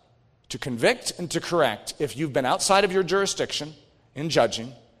God to convict and to correct if you've been outside of your jurisdiction in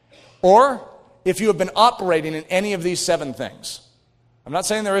judging, or if you have been operating in any of these 7 things. I'm not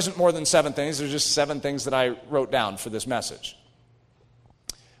saying there isn't more than 7 things. There's just 7 things that I wrote down for this message.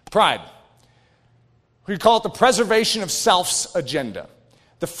 Pride. We call it the preservation of self's agenda.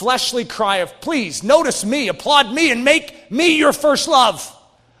 The fleshly cry of, please, notice me, applaud me, and make me your first love.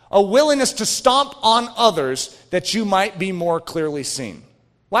 A willingness to stomp on others that you might be more clearly seen.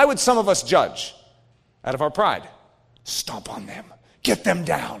 Why would some of us judge? Out of our pride. Stomp on them. Get them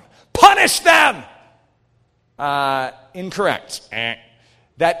down. Punish them! Incorrect.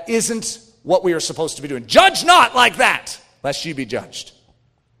 That isn't what we are supposed to be doing. Judge not like that, lest you be judged.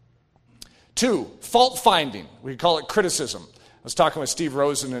 2, fault finding. We call it criticism. I was talking with Steve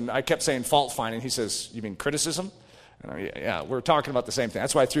Rosen, and I kept saying fault finding. He says, you mean criticism? Yeah, we're talking about the same thing.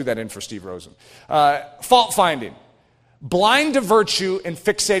 That's why I threw that in for Steve Rosen. Fault finding. Blind to virtue and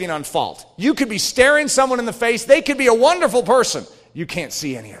fixating on fault. You could be staring someone in the face. They could be a wonderful person. You can't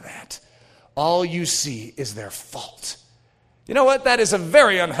see any of that. All you see is their fault. You know what? That is a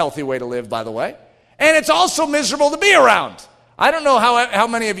very unhealthy way to live, by the way. And it's also miserable to be around. I don't know how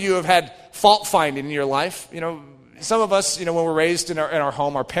many of you have had fault finding in your life. You know, some of us, when we're raised in our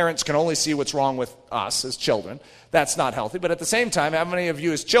home, our parents can only see what's wrong with us as children. That's not healthy. But at the same time, how many of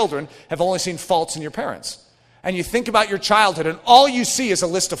you as children have only seen faults in your parents? And you think about your childhood, and all you see is a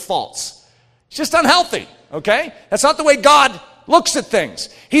list of faults. It's just unhealthy, okay? That's not the way God looks at things.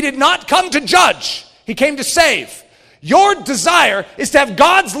 He did not come to judge. He came to save. Your desire is to have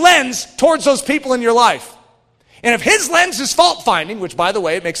God's lens towards those people in your life. And if his lens is fault-finding, which, by the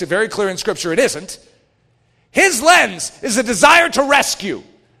way, it makes it very clear in Scripture it isn't, his lens is a desire to rescue.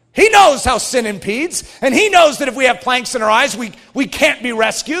 He knows how sin impedes, and he knows that if we have planks in our eyes, we can't be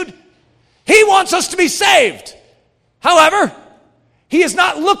rescued. He wants us to be saved. However, he is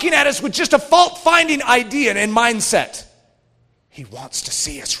not looking at us with just a fault-finding idea and mindset. He wants to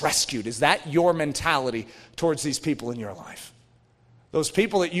see us rescued. Is that your mentality towards these people in your life? Those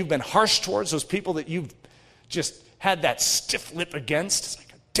people that you've been harsh towards, those people that you've just had that stiff lip against, it's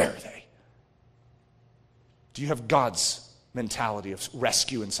like, how dare they? Do you have God's mentality of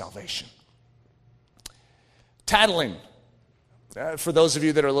rescue and salvation? Tattling. For those of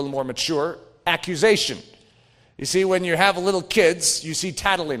you that are a little more mature, accusation. You see, when you have little kids, you see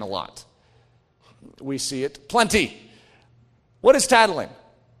tattling a lot. We see it plenty. What is tattling?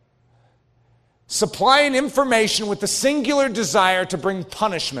 Supplying information with the singular desire to bring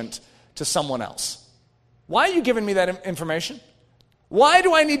punishment to someone else. Why are you giving me that information? Why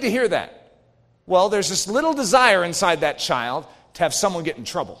do I need to hear that? Well, there's this little desire inside that child to have someone get in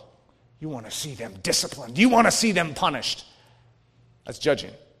trouble. You want to see them disciplined. You want to see them punished. That's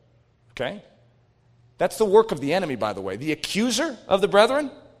judging. Okay? That's the work of the enemy, by the way. The accuser of the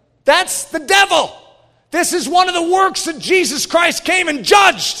brethren, that's the devil. This is one of the works that Jesus Christ came and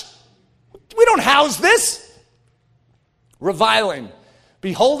judged. We don't house this. Reviling.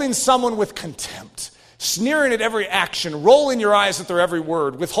 Beholding someone with contempt. Sneering at every action. Rolling your eyes at their every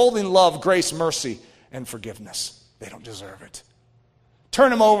word. Withholding love, grace, mercy, and forgiveness. They don't deserve it.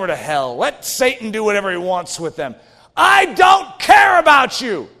 Turn them over to hell. Let Satan do whatever he wants with them. I don't care about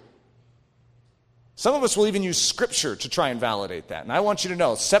you. Some of us will even use Scripture to try and validate that. And I want you to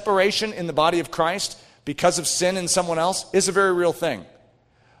know, separation in the body of Christ because of sin in someone else is a very real thing.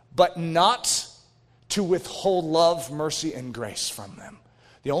 But not to withhold love, mercy, and grace from them.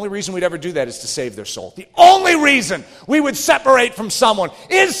 The only reason we'd ever do that is to save their soul. The only reason we would separate from someone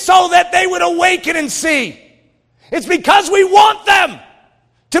is so that they would awaken and see. It's because we want them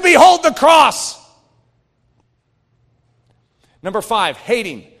to behold the cross. Number 5,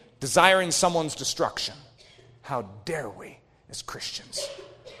 hating, desiring someone's destruction. How dare we, as Christians,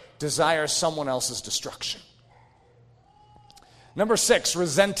 desire someone else's destruction? Number 6,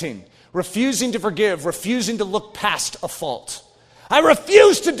 resenting, refusing to forgive, refusing to look past a fault. I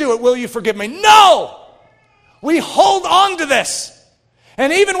refuse to do it. Will you forgive me? No! We hold on to this.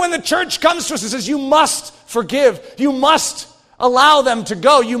 And even when the church comes to us and says, you must forgive, you must allow them to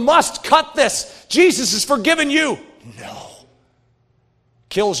go, you must cut this, Jesus has forgiven you. No.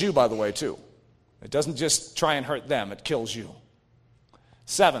 Kills you, by the way, too. It doesn't just try and hurt them, it kills you.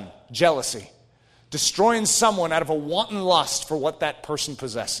 7, jealousy. Destroying someone out of a wanton lust for what that person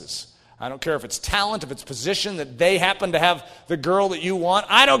possesses. I don't care if it's talent, if it's position, that they happen to have the girl that you want.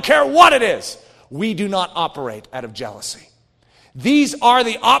 I don't care what it is. We do not operate out of jealousy. These are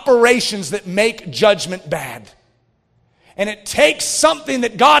the operations that make judgment bad. And it takes something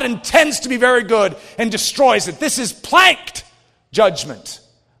that God intends to be very good and destroys it. This is planked judgment.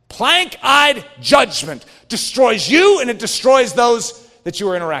 Plank-eyed judgment destroys you and it destroys those that you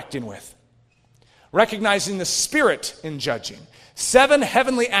are interacting with. Recognizing the Spirit in judging. 7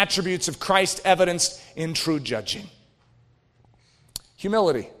 heavenly attributes of Christ evidenced in true judging.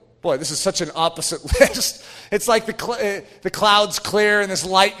 Humility. Boy, this is such an opposite list. It's like the clouds clear and this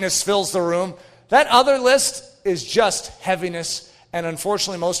lightness fills the room. That other list is just heaviness. And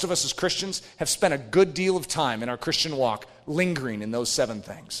unfortunately, most of us as Christians have spent a good deal of time in our Christian walk lingering in those 7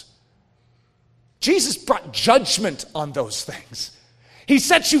 things. Jesus brought judgment on those things. He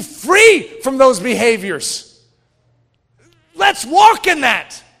sets you free from those behaviors. Let's walk in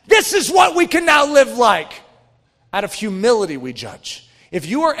that. This is what we can now live like. Out of humility we judge. If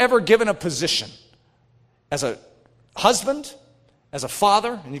you are ever given a position as a husband, as a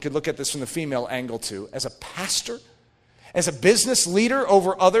father, and you could look at this from the female angle too, as a pastor, as a business leader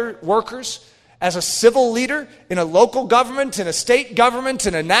over other workers, as a civil leader in a local government, in a state government,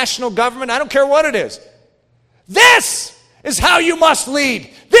 in a national government, I don't care what it is. This is how you must lead.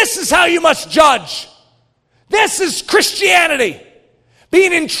 This is how you must judge. This is Christianity.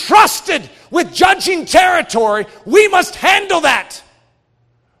 Being entrusted with judging territory, we must handle that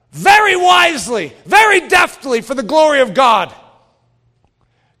very wisely, very deftly for the glory of God.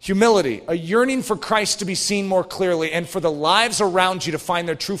 Humility, a yearning for Christ to be seen more clearly and for the lives around you to find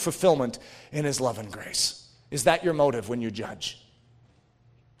their true fulfillment in His love and grace. Is that your motive when you judge?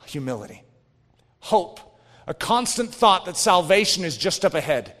 Humility. Hope, a constant thought that salvation is just up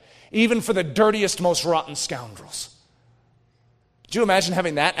ahead, even for the dirtiest, most rotten scoundrels. Could you imagine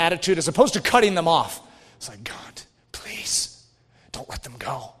having that attitude as opposed to cutting them off? It's like, God, please, don't let them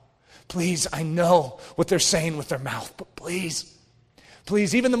go. Please, I know what they're saying with their mouth, but please,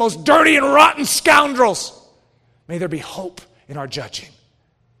 even the most dirty and rotten scoundrels, may there be hope in our judging.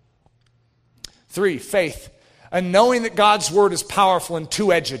 3, faith. A knowing that God's word is powerful and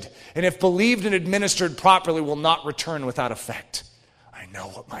two-edged, and if believed and administered properly, will not return without effect. I know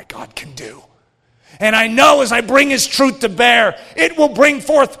what my God can do. And I know as I bring His truth to bear, it will bring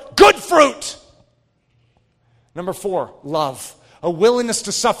forth good fruit. Number 4, love. A willingness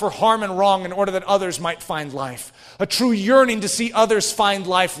to suffer harm and wrong in order that others might find life. A true yearning to see others find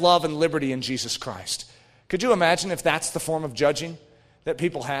life, love, and liberty in Jesus Christ. Could you imagine if that's the form of judging that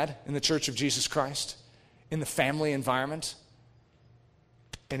people had in the Church of Jesus Christ? In the family environment?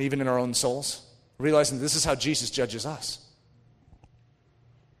 And even in our own souls? Realizing this is how Jesus judges us.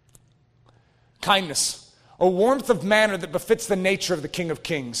 Kindness. A warmth of manner that befits the nature of the King of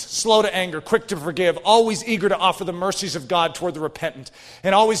Kings. Slow to anger, quick to forgive, always eager to offer the mercies of God toward the repentant,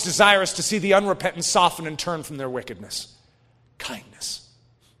 and always desirous to see the unrepentant soften and turn from their wickedness. Kindness.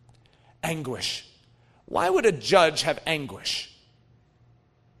 Anguish. Why would a judge have anguish?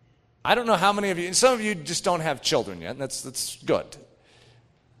 I don't know how many of you, and some of you just don't have children yet, and that's good.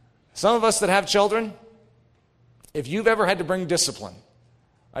 Some of us that have children, if you've ever had to bring discipline,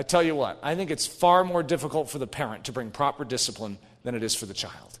 I tell you what, I think it's far more difficult for the parent to bring proper discipline than it is for the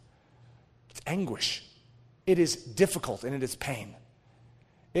child. It's anguish. It is difficult and it is pain.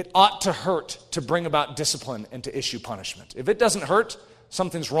 It ought to hurt to bring about discipline and to issue punishment. If it doesn't hurt,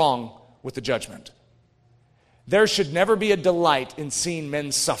 something's wrong with the judgment. There should never be a delight in seeing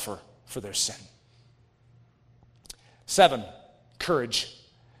men suffer for their sin. 7, courage.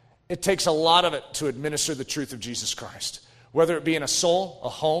 It takes a lot of it to administer the truth of Jesus Christ. Whether it be in a soul, a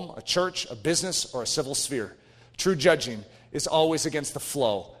home, a church, a business, or a civil sphere, true judging is always against the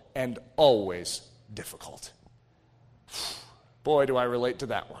flow and always difficult. Boy, do I relate to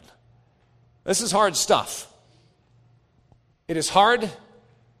that one. This is hard stuff. It is hard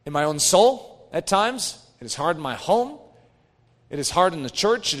in my own soul at times. It is hard in my home. It is hard in the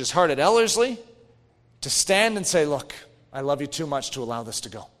church. It is hard at Ellerslie to stand and say, look, I love you too much to allow this to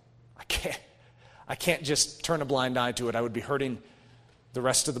go. I can't just turn a blind eye to it. I would be hurting the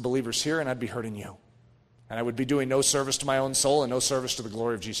rest of the believers here, and I'd be hurting you. And I would be doing no service to my own soul and no service to the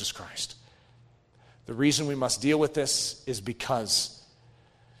glory of Jesus Christ. The reason we must deal with this is because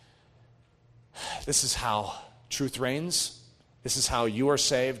this is how truth reigns. This is how you are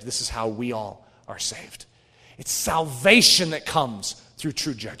saved. This is how we all are saved. It's salvation that comes through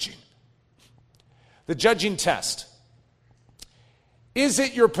true judging. The judging test. Is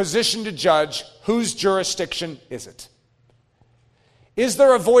it your position to judge? Whose jurisdiction is it? Is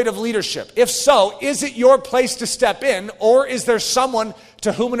there a void of leadership? If so, is it your place to step in, or is there someone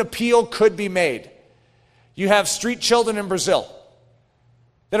to whom an appeal could be made? You have street children in Brazil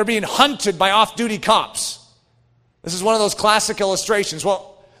that are being hunted by off-duty cops. This is one of those classic illustrations.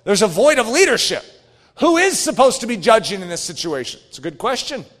 Well, there's a void of leadership. Who is supposed to be judging in this situation? It's a good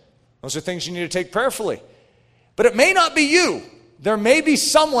question. Those are things you need to take prayerfully. But it may not be you. There may be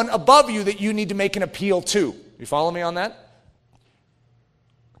someone above you that you need to make an appeal to. You follow me on that?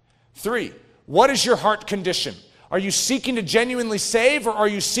 3, what is your heart condition? Are you seeking to genuinely save, or are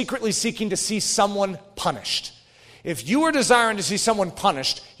you secretly seeking to see someone punished? If you are desiring to see someone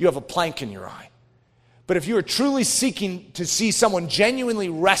punished, you have a plank in your eye. But if you are truly seeking to see someone genuinely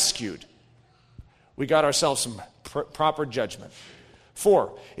rescued, we got ourselves some proper judgment.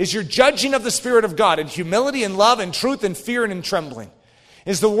 4, is your judging of the Spirit of God in humility and love and truth and fear and in trembling?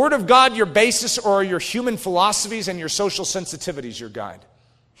 Is the Word of God your basis, or are your human philosophies and your social sensitivities your guide?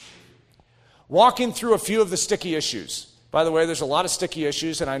 Walking through a few of the sticky issues. By the way, there's a lot of sticky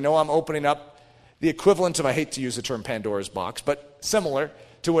issues, and I know I'm opening up the equivalent of, I hate to use the term Pandora's box, but similar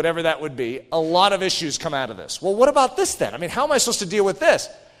to whatever that would be. A lot of issues come out of this. Well, what about this then? I mean, how am I supposed to deal with this?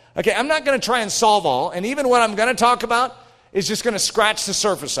 Okay, I'm not going to try and solve all, and even what I'm going to talk about is just going to scratch the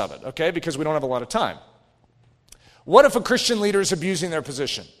surface of it, okay, because we don't have a lot of time. What if a Christian leader is abusing their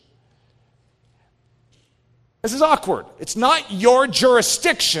position? This is awkward. It's not your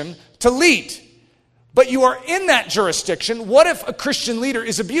jurisdiction to lead, but you are in that jurisdiction. What if a Christian leader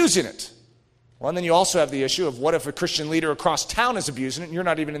is abusing it? Well, and then you also have the issue of what if a Christian leader across town is abusing it and you're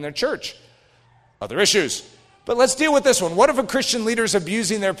not even in their church? Other issues. But let's deal with this one. What if a Christian leader is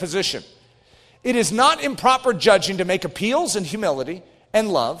abusing their position? It is not improper judging to make appeals in humility and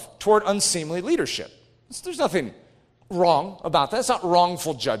love toward unseemly leadership. There's nothing wrong about that. It's not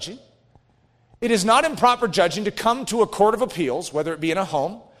wrongful judging. It is not improper judging to come to a court of appeals, whether it be in a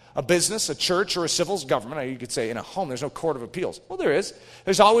home, a business, a church, or a civil government. Now, you could say in a home there's no court of appeals. Well, there is.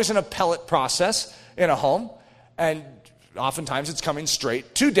 There's always an appellate process in a home, and oftentimes it's coming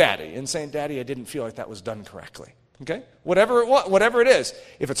straight to Daddy and saying, Daddy, I didn't feel like that was done correctly. Okay? Whatever it is.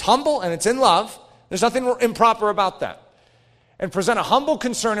 If it's humble and it's in love, there's nothing improper about that. And present a humble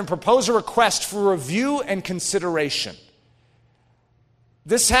concern and propose a request for review and consideration.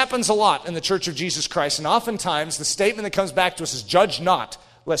 This happens a lot in the Church of Jesus Christ, and oftentimes the statement that comes back to us is, judge not,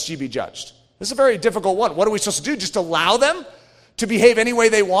 lest ye be judged. This is a very difficult one. What are we supposed to do? Just allow them to behave any way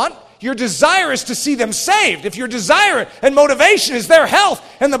they want? Your desire is to see them saved. If your desire and motivation is their health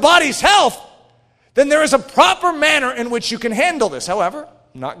and the body's health, then there is a proper manner in which you can handle this. However,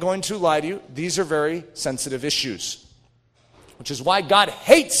 I'm not going to lie to you, these are very sensitive issues, which is why God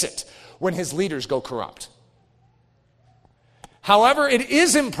hates it when his leaders go corrupt. However, it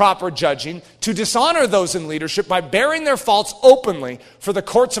is improper judging to dishonor those in leadership by bearing their faults openly for the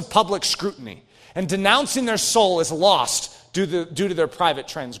courts of public scrutiny and denouncing their soul as lost due to their private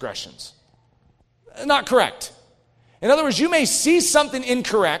transgressions. Not correct. In other words, you may see something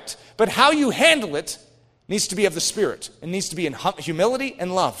incorrect, but how you handle it needs to be of the Spirit. It needs to be in humility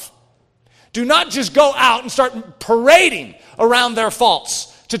and love. Do not just go out and start parading around their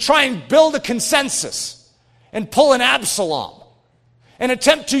faults to try and build a consensus and pull an Absalom and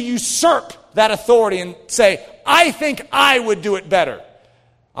attempt to usurp that authority and say, I think I would do it better.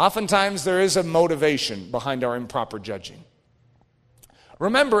 Oftentimes there is a motivation behind our improper judging.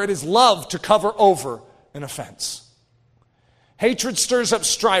 Remember, it is love to cover over an offense. Hatred stirs up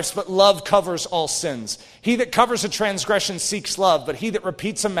strifes, but love covers all sins. He that covers a transgression seeks love, but he that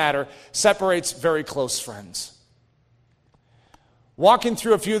repeats a matter separates very close friends. Walking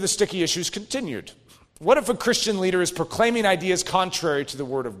through a few of the sticky issues continued. What if a Christian leader is proclaiming ideas contrary to the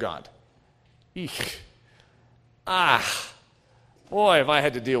Word of God? Eek. Boy, have I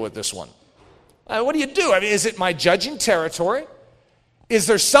had to deal with this one. What do you do? I mean, is it my judging territory? Is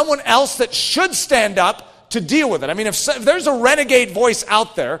there someone else that should stand up to deal with it? I mean, if there's a renegade voice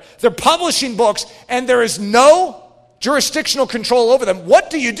out there, they're publishing books, and there is no jurisdictional control over them, what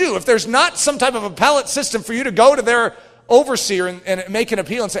do you do? If there's not some type of appellate system for you to go to their overseer and make an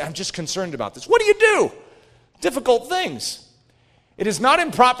appeal and say, I'm just concerned about this. What do you do? Difficult things. It is not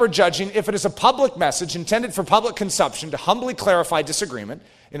improper judging if it is a public message intended for public consumption to humbly clarify disagreement,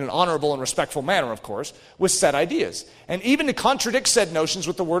 in an honorable and respectful manner, of course, with said ideas, and even to contradict said notions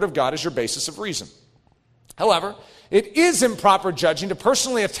with the Word of God as your basis of reason. However, it is improper judging to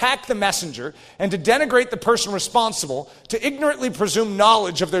personally attack the messenger and to denigrate the person responsible, to ignorantly presume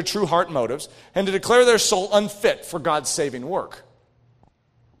knowledge of their true heart motives, and to declare their soul unfit for God's saving work.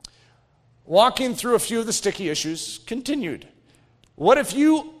 Walking through a few of the sticky issues continued. What if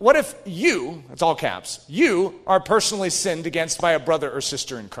you, that's all caps, you are personally sinned against by a brother or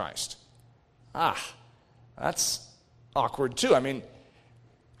sister in Christ? That's awkward too. I mean,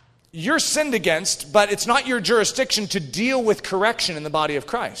 you're sinned against, but it's not your jurisdiction to deal with correction in the body of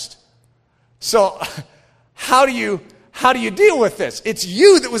Christ. So how do you deal with this? It's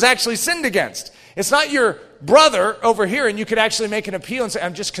you that was actually sinned against. It's not your brother over here, and you could actually make an appeal and say,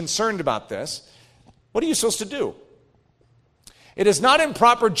 I'm just concerned about this. What are you supposed to do? It is not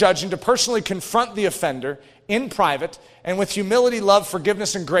improper judging to personally confront the offender in private, and with humility, love,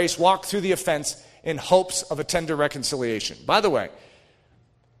 forgiveness, and grace, walk through the offense in hopes of a tender reconciliation. By the way,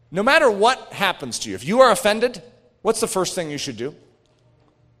 no matter what happens to you, if you are offended, what's the first thing you should do?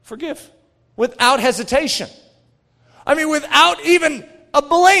 Forgive. Without hesitation. I mean, without even a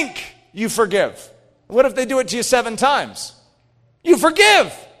blink, you forgive. What if they do it to you 7 times? You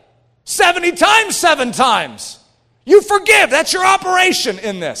forgive. 70 times, 7 times. You forgive. That's your operation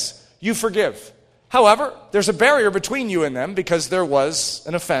in this. You forgive. However, there's a barrier between you and them because there was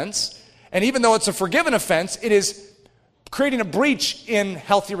an offense. And even though it's a forgiven offense, it is creating a breach in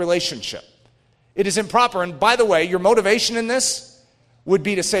healthy relationship. It is improper. And by the way, your motivation in this would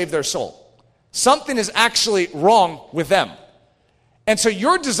be to save their soul. Something is actually wrong with them. And so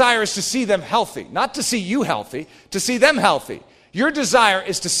your desire is to see them healthy, not to see you healthy, to see them healthy. Your desire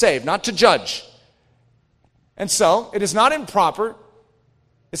is to save, not to judge. And so it is not improper.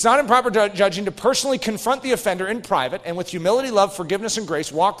 It's not improper judging to personally confront the offender in private and with humility, love, forgiveness, and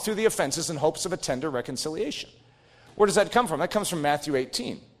grace walk through the offenses in hopes of a tender reconciliation. Where does that come from? That comes from Matthew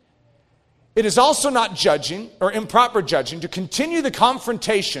 18. It is also not judging or improper judging to continue the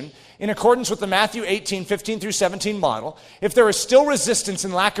confrontation in accordance with the Matthew 18, 15 through 17 model if there is still resistance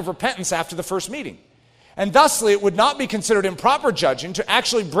and lack of repentance after the first meeting. And thusly, it would not be considered improper judging to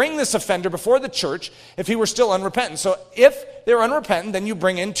actually bring this offender before the church if he were still unrepentant. So if they're unrepentant, then you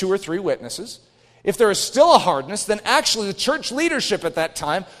bring in 2 or 3 witnesses. If there is still a hardness, then actually the church leadership at that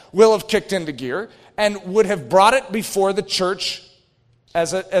time will have kicked into gear and would have brought it before the church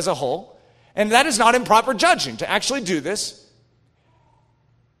as a whole. And that is not improper judging, to actually do this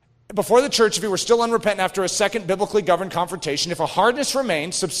before the church if he were still unrepentant after a second biblically governed confrontation. If a hardness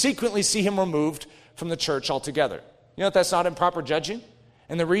remained, subsequently see him removed from the church altogether. You know that that's not improper judging?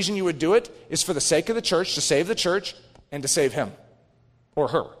 And the reason you would do it is for the sake of the church, to save the church, and to save him or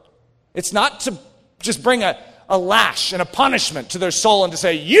her. It's not to just bring a lash and a punishment to their soul and to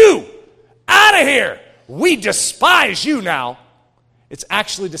say, you, out of here, we despise you now. It's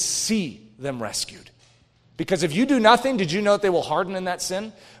actually to see them rescued. Because if you do nothing, did you know that they will harden in that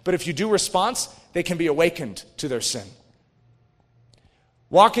sin? But if you do response, they can be awakened to their sin.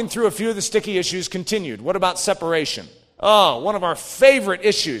 Walking through a few of the sticky issues continued. What about separation? Oh, one of our favorite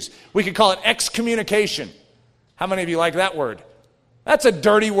issues. We could call it excommunication. How many of you like that word? That's a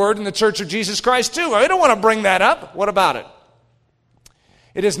dirty word in the Church of Jesus Christ too. I don't want to bring that up. What about it?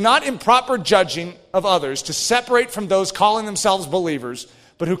 It is not improper judging of others to separate from those calling themselves believers,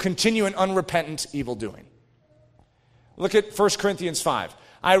 but who continue in unrepentant evildoing. Look at 1 Corinthians 5.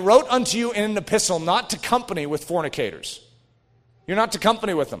 I wrote unto you in an epistle not to company with fornicators. You're not to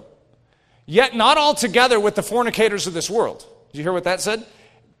company with them. Yet not altogether with the fornicators of this world. Did you hear what that said?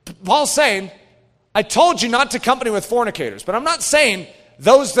 Paul's saying, I told you not to company with fornicators, but I'm not saying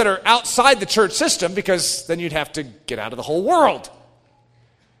those that are outside the church system, because then you'd have to get out of the whole world.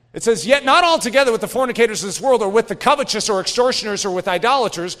 It says, yet not altogether with the fornicators of this world, or with the covetous, or extortioners, or with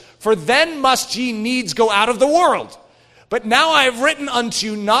idolaters, for then must ye needs go out of the world. But now I have written unto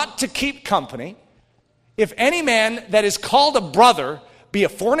you not to keep company, if any man that is called a brother be a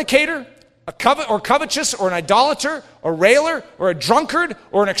fornicator, or covetous, or an idolater, a railer, or a drunkard,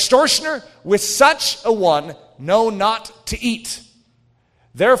 or an extortioner, with such a one know not to eat.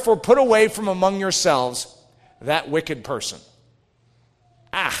 Therefore put away from among yourselves that wicked person.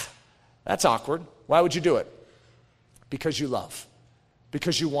 That's awkward. Why would you do it? Because you love.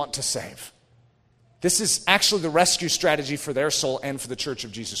 Because you want to save. This is actually the rescue strategy for their soul and for the Church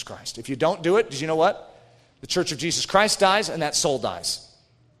of Jesus Christ. If you don't do it, did you know what? The Church of Jesus Christ dies and that soul dies.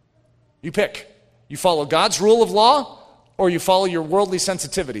 You pick. You follow God's rule of law or you follow your worldly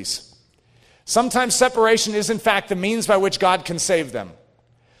sensitivities. Sometimes separation is in fact the means by which God can save them.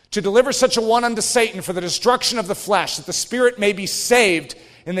 To deliver such a one unto Satan for the destruction of the flesh, that the spirit may be saved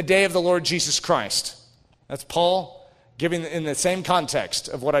in the day of the Lord Jesus Christ. That's Paul giving in the same context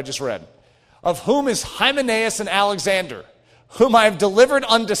of what I just read. Of whom is Hymenaeus and Alexander, whom I have delivered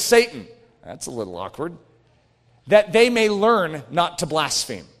unto Satan. That's a little awkward. That they may learn not to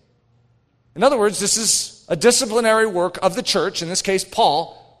blaspheme. In other words, this is a disciplinary work of the church, in this case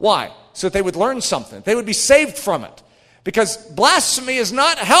Paul. Why? So that they would learn something. They would be saved from it. Because blasphemy is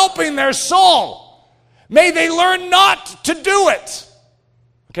not helping their soul. May they learn not to do it.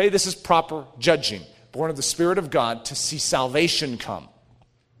 Okay, this is proper judging, born of the Spirit of God to see salvation come.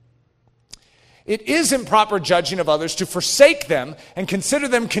 It is improper judging of others to forsake them and consider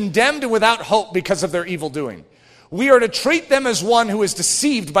them condemned and without hope because of their evil doing. We are to treat them as one who is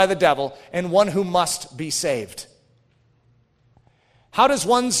deceived by the devil and one who must be saved. How does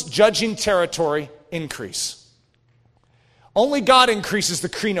one's judging territory increase? Only God increases the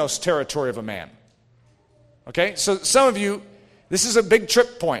krinos territory of a man. Okay, so some of you, this is a big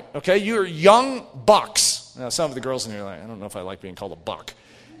trip point. Okay, you're young bucks. Now, some of the girls in here are like, I don't know if I like being called a buck.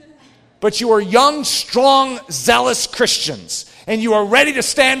 But you are young, strong, zealous Christians, and you are ready to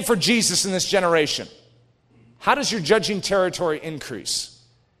stand for Jesus in this generation. How does your judging territory increase?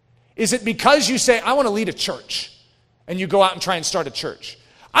 Is it because you say, I want to lead a church, and you go out and try and start a church?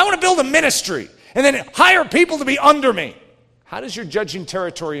 I want to build a ministry, and then hire people to be under me. How does your judging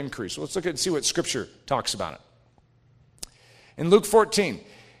territory increase? Well, let's look at and see what Scripture talks about it. In Luke 14,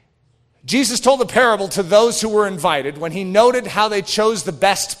 Jesus told a parable to those who were invited when he noted how they chose the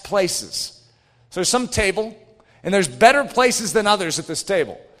best places. So there's some table, and there's better places than others at this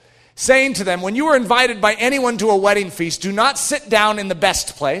table, saying to them, when you are invited by anyone to a wedding feast, do not sit down in the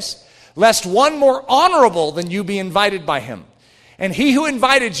best place, lest one more honorable than you be invited by him. And he who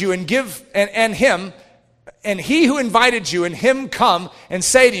invited you and he who invited you and him come and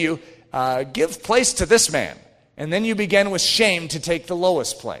say to you, give place to this man. And then you begin with shame to take the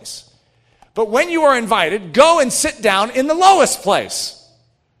lowest place. But when you are invited, go and sit down in the lowest place,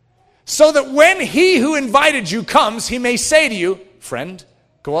 so that when he who invited you comes, he may say to you, friend,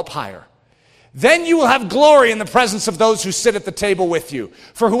 go up higher. Then you will have glory in the presence of those who sit at the table with you.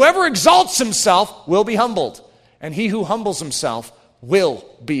 For whoever exalts himself will be humbled, and he who humbles himself will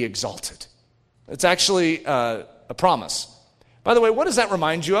be exalted. It's actually a promise. By the way, what does that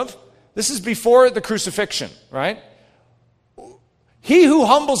remind you of? This is before the crucifixion, right? He who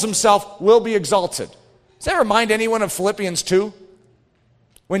humbles himself will be exalted. Does that remind anyone of Philippians 2?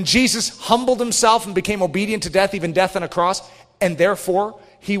 When Jesus humbled himself and became obedient to death, even death on a cross, and therefore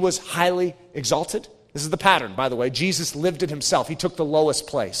he was highly exalted. This is the pattern, by the way. Jesus lived it himself. He took the lowest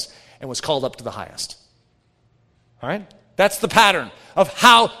place and was called up to the highest. All right? That's the pattern of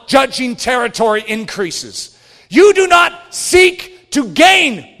how judging territory increases. You do not seek to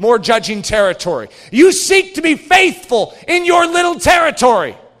gain more judging territory. You seek to be faithful in your little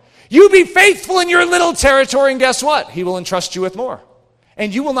territory. You be faithful in your little territory, and guess what? He will entrust you with more.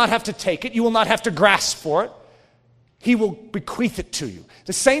 And you will not have to take it. You will not have to grasp for it. He will bequeath it to you.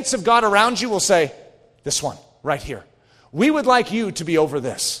 The saints of God around you will say, this one, right here. We would like you to be over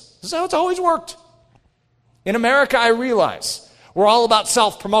this. This is how it's always worked. In America, I realize we're all about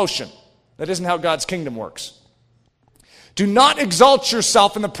self-promotion. That isn't how God's kingdom works. Do not exalt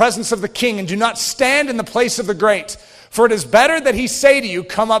yourself in the presence of the king, and do not stand in the place of the great. For it is better that he say to you,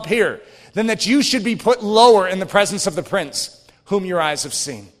 come up here, than that you should be put lower in the presence of the prince, whom your eyes have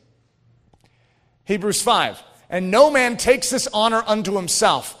seen. Hebrews 5, and no man takes this honor unto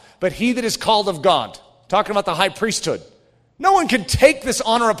himself, but he that is called of God. Talking about the high priesthood. No one can take this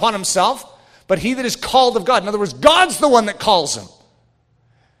honor upon himself, but he that is called of God. In other words, God's the one that calls him.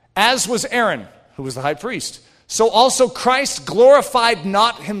 As was Aaron, who was the high priest. So also Christ glorified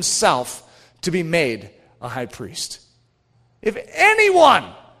not himself to be made a high priest. If anyone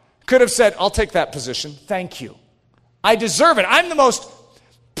could have said, I'll take that position, thank you. I deserve it. I'm the most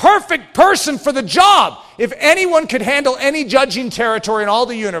perfect person for the job. If anyone could handle any judging territory in all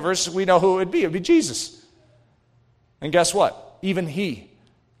the universe, we know who it would be. It would be Jesus. And guess what? Even he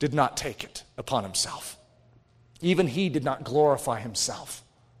did not take it upon himself. Even he did not glorify himself.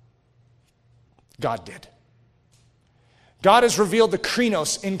 God did. God has revealed the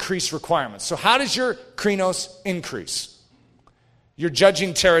Krinos increase requirements. So how does your Krinos increase? Your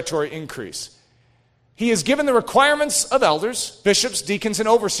judging territory increase? He has given the requirements of elders, bishops, deacons, and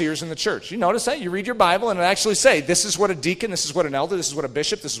overseers in the church. You notice that? You read your Bible and it actually say, this is what a deacon, this is what an elder, this is what a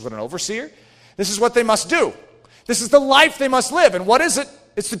bishop, this is what an overseer. This is what they must do. This is the life they must live. And what is it?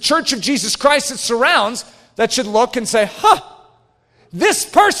 It's the church of Jesus Christ that surrounds that should look and say, this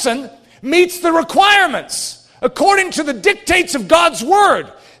person meets the requirements. According to the dictates of God's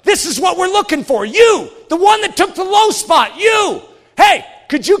word. This is what we're looking for. You, the one that took the low spot. You. Hey,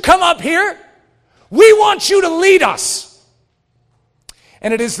 could you come up here? We want you to lead us.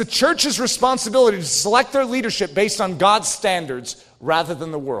 And it is the church's responsibility to select their leadership based on God's standards rather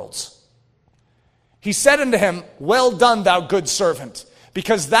than the world's. He said unto him, well done, thou good servant.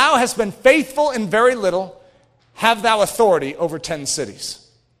 Because thou hast been faithful in very little, have thou authority over 10 cities.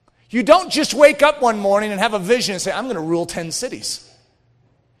 You don't just wake up one morning and have a vision and say, I'm going to rule 10 cities.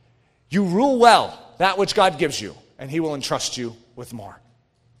 You rule well that which God gives you, and he will entrust you with more.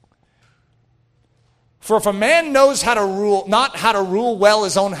 For if a man knows how to rule, not how to rule well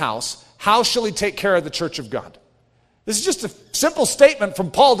his own house, how shall he take care of the church of God? This is just a simple statement from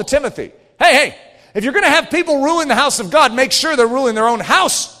Paul to Timothy. Hey, if you're going to have people ruling the house of God, make sure they're ruling their own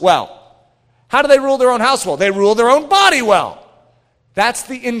house well. How do they rule their own house well? They rule their own body well. That's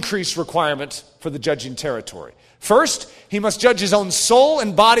the increase requirement for the judging territory. First, he must judge his own soul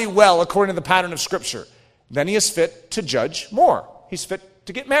and body well according to the pattern of Scripture. then he is fit to judge more. He's fit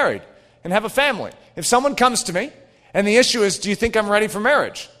to get married and have a family. If someone comes to me and the issue is, do you think I'm ready for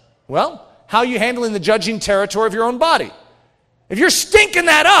marriage? Well, how are you handling the judging territory of your own body? If you're stinking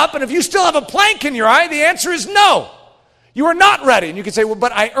that up and if you still have a plank in your eye, the answer is no. You are not ready. And you can say, well,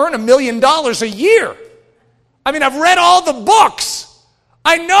 but I earn $1 million a year. I mean, I've read all the books.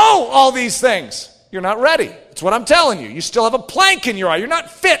 I know all these things. You're not ready. That's what I'm telling you. You still have a plank in your eye. You're not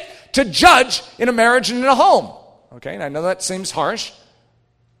fit to judge in a marriage and in a home. Okay, and I know that seems harsh,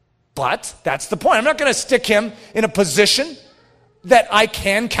 but that's the point. I'm not going to stick him in a position that I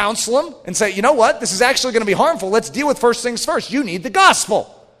can counsel him and say, you know what, this is actually going to be harmful. Let's deal with first things first. You need the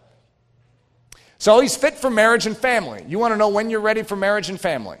gospel. So he's fit for marriage and family. You want to know when you're ready for marriage and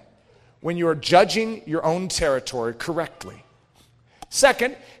family? When you are judging your own territory correctly.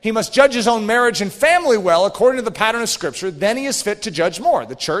 Second, he must judge his own marriage and family well according to the pattern of Scripture. Then he is fit to judge more,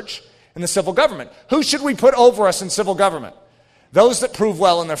 the church and the civil government. Who should we put over us in civil government? Those that prove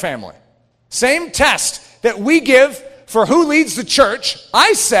well in their family. Same test that we give for who leads the church,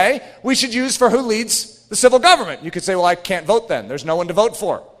 I say we should use for who leads the civil government. You could say, well, I can't vote then. There's no one to vote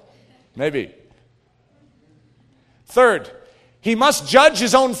for. Maybe. Third, he must judge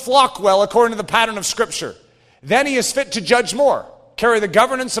his own flock well according to the pattern of Scripture. Then he is fit to judge more, carry the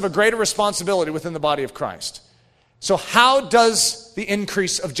governance of a greater responsibility within the body of Christ. So how does the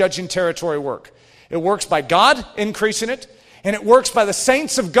increase of judging territory work? It works by God increasing it, and it works by the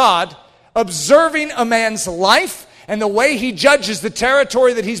saints of God observing a man's life and the way he judges the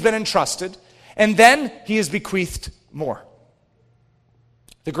territory that he's been entrusted, and then he is bequeathed more.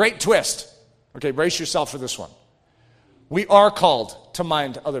 The great twist. Okay, brace yourself for this one. We are called to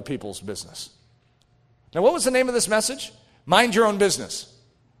mind other people's business. Now, what was the name of this message? Mind your own business.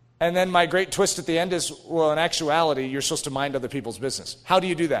 And then my great twist at the end is, well, in actuality, you're supposed to mind other people's business. How do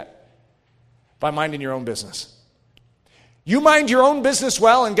you do that? By minding your own business. You mind your own business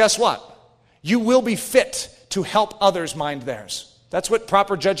well, and guess what? You will be fit to help others mind theirs. That's what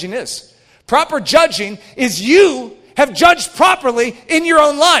proper judging is. Proper judging is you have judged properly in your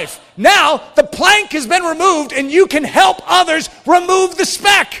own life. Now, the plank has been removed, and you can help others remove the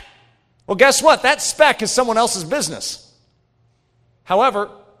speck. Well, guess what? That speck is someone else's business. However,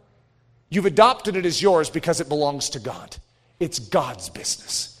 you've adopted it as yours because it belongs to God. It's God's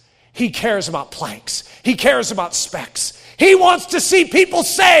business. He cares about planks. He cares about specks. He wants to see people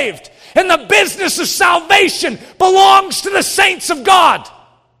saved. And the business of salvation belongs to the saints of God.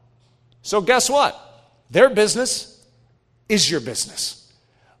 So guess what? Their business is your business.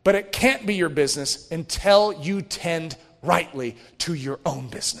 But it can't be your business until you tend rightly to your own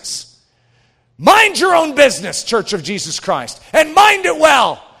business. Mind your own business, Church of Jesus Christ, and mind it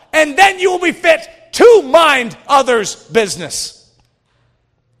well. And then you will be fit to mind others' business.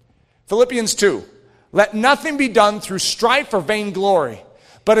 Philippians 2, let nothing be done through strife or vainglory,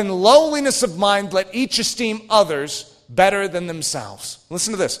 but in lowliness of mind let each esteem others better than themselves.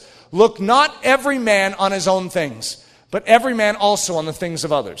 Listen to this. Look not every man on his own things, but every man also on the things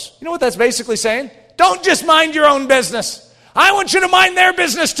of others. You know what that's basically saying? Don't just mind your own business. I want you to mind their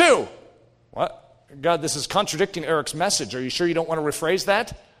business too. What? God, this is contradicting Eric's message. Are you sure you don't want to rephrase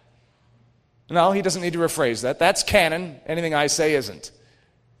that? No, he doesn't need to rephrase that. That's canon. Anything I say isn't.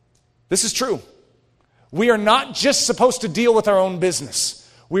 This is true. We are not just supposed to deal with our own business.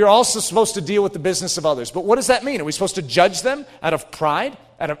 We are also supposed to deal with the business of others. But what does that mean? Are we supposed to judge them out of pride,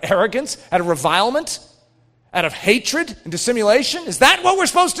 out of arrogance, out of revilement, out of hatred and dissimulation? Is that what we're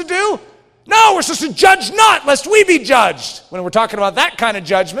supposed to do? No, we're supposed to judge not, lest we be judged. When we're talking about that kind of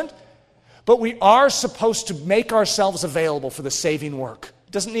judgment. But we are supposed to make ourselves available for the saving work.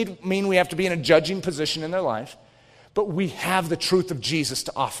 It doesn't mean we have to be in a judging position in their life, but we have the truth of Jesus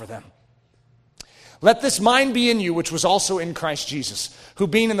to offer them. Let this mind be in you, which was also in Christ Jesus, who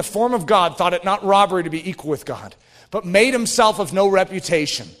being in the form of God, thought it not robbery to be equal with God, but made himself of no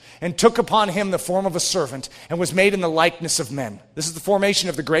reputation, and took upon him the form of a servant, and was made in the likeness of men. This is the formation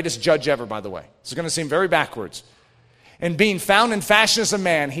of the greatest judge ever, by the way. This is going to seem very backwards. And being found in fashion as a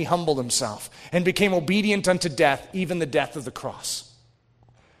man, he humbled himself, and became obedient unto death, even the death of the cross.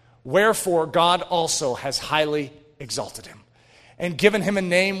 Wherefore God also has highly exalted him, and given him a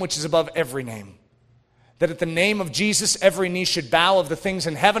name which is above every name, that at the name of Jesus every knee should bow, of the things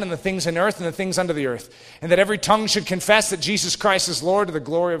in heaven and the things in earth and the things under the earth, and that every tongue should confess that Jesus Christ is Lord, to the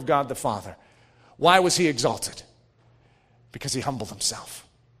glory of God the Father. Why was he exalted? Because he humbled himself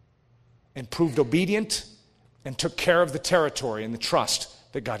and proved obedient and took care of the territory and the trust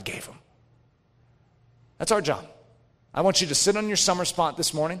that God gave him. That's our job. I want you to sit on your summer spot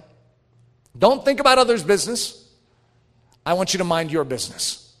this morning. Don't think about others' business. I want you to mind your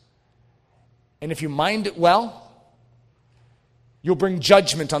business. And if you mind it well, you'll bring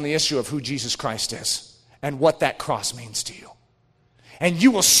judgment on the issue of who Jesus Christ is and what that cross means to you. And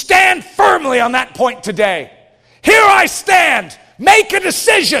you will stand firmly on that point today. Here I stand. Make a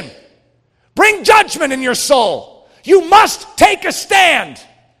decision. Bring judgment in your soul. You must take a stand.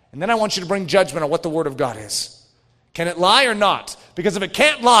 And then I want you to bring judgment on what the Word of God is. Can it lie or not? Because if it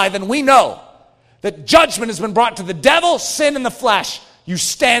can't lie, then we know that judgment has been brought to the devil, sin, and the flesh. You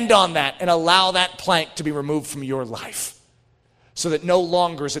stand on that and allow that plank to be removed from your life so that no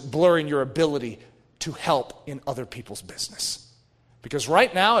longer is it blurring your ability to help in other people's business. Because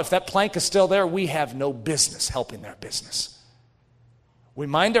right now, if that plank is still there, we have no business helping their business. We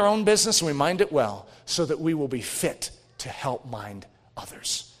mind our own business and we mind it well so that we will be fit to help mind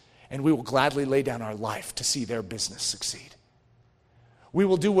others. And we will gladly lay down our life to see their business succeed. We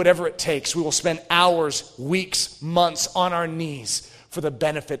will do whatever it takes. We will spend hours, weeks, months on our knees for the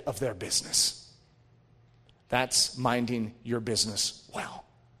benefit of their business. That's minding your business well.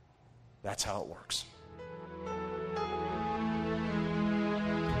 That's how it works.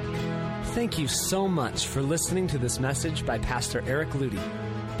 Thank you so much for listening to this message by Pastor Eric Ludy,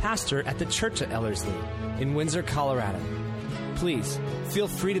 pastor at the Church at Ellerslie in Windsor, Colorado. Please feel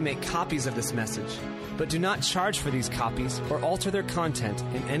free to make copies of this message, but do not charge for these copies or alter their content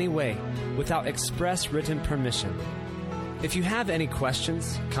in any way without express written permission. If you have any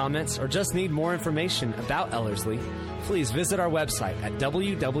questions, comments, or just need more information about Ellerslie, please visit our website at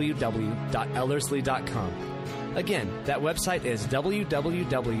www.ellerslie.com. Again, that website is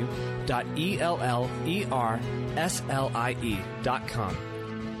www.ellerslie.com.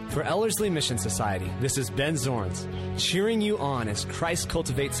 For Ellerslie Mission Society, this is Ben Zorns, cheering you on as Christ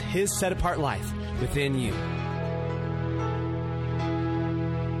cultivates His set-apart life within you.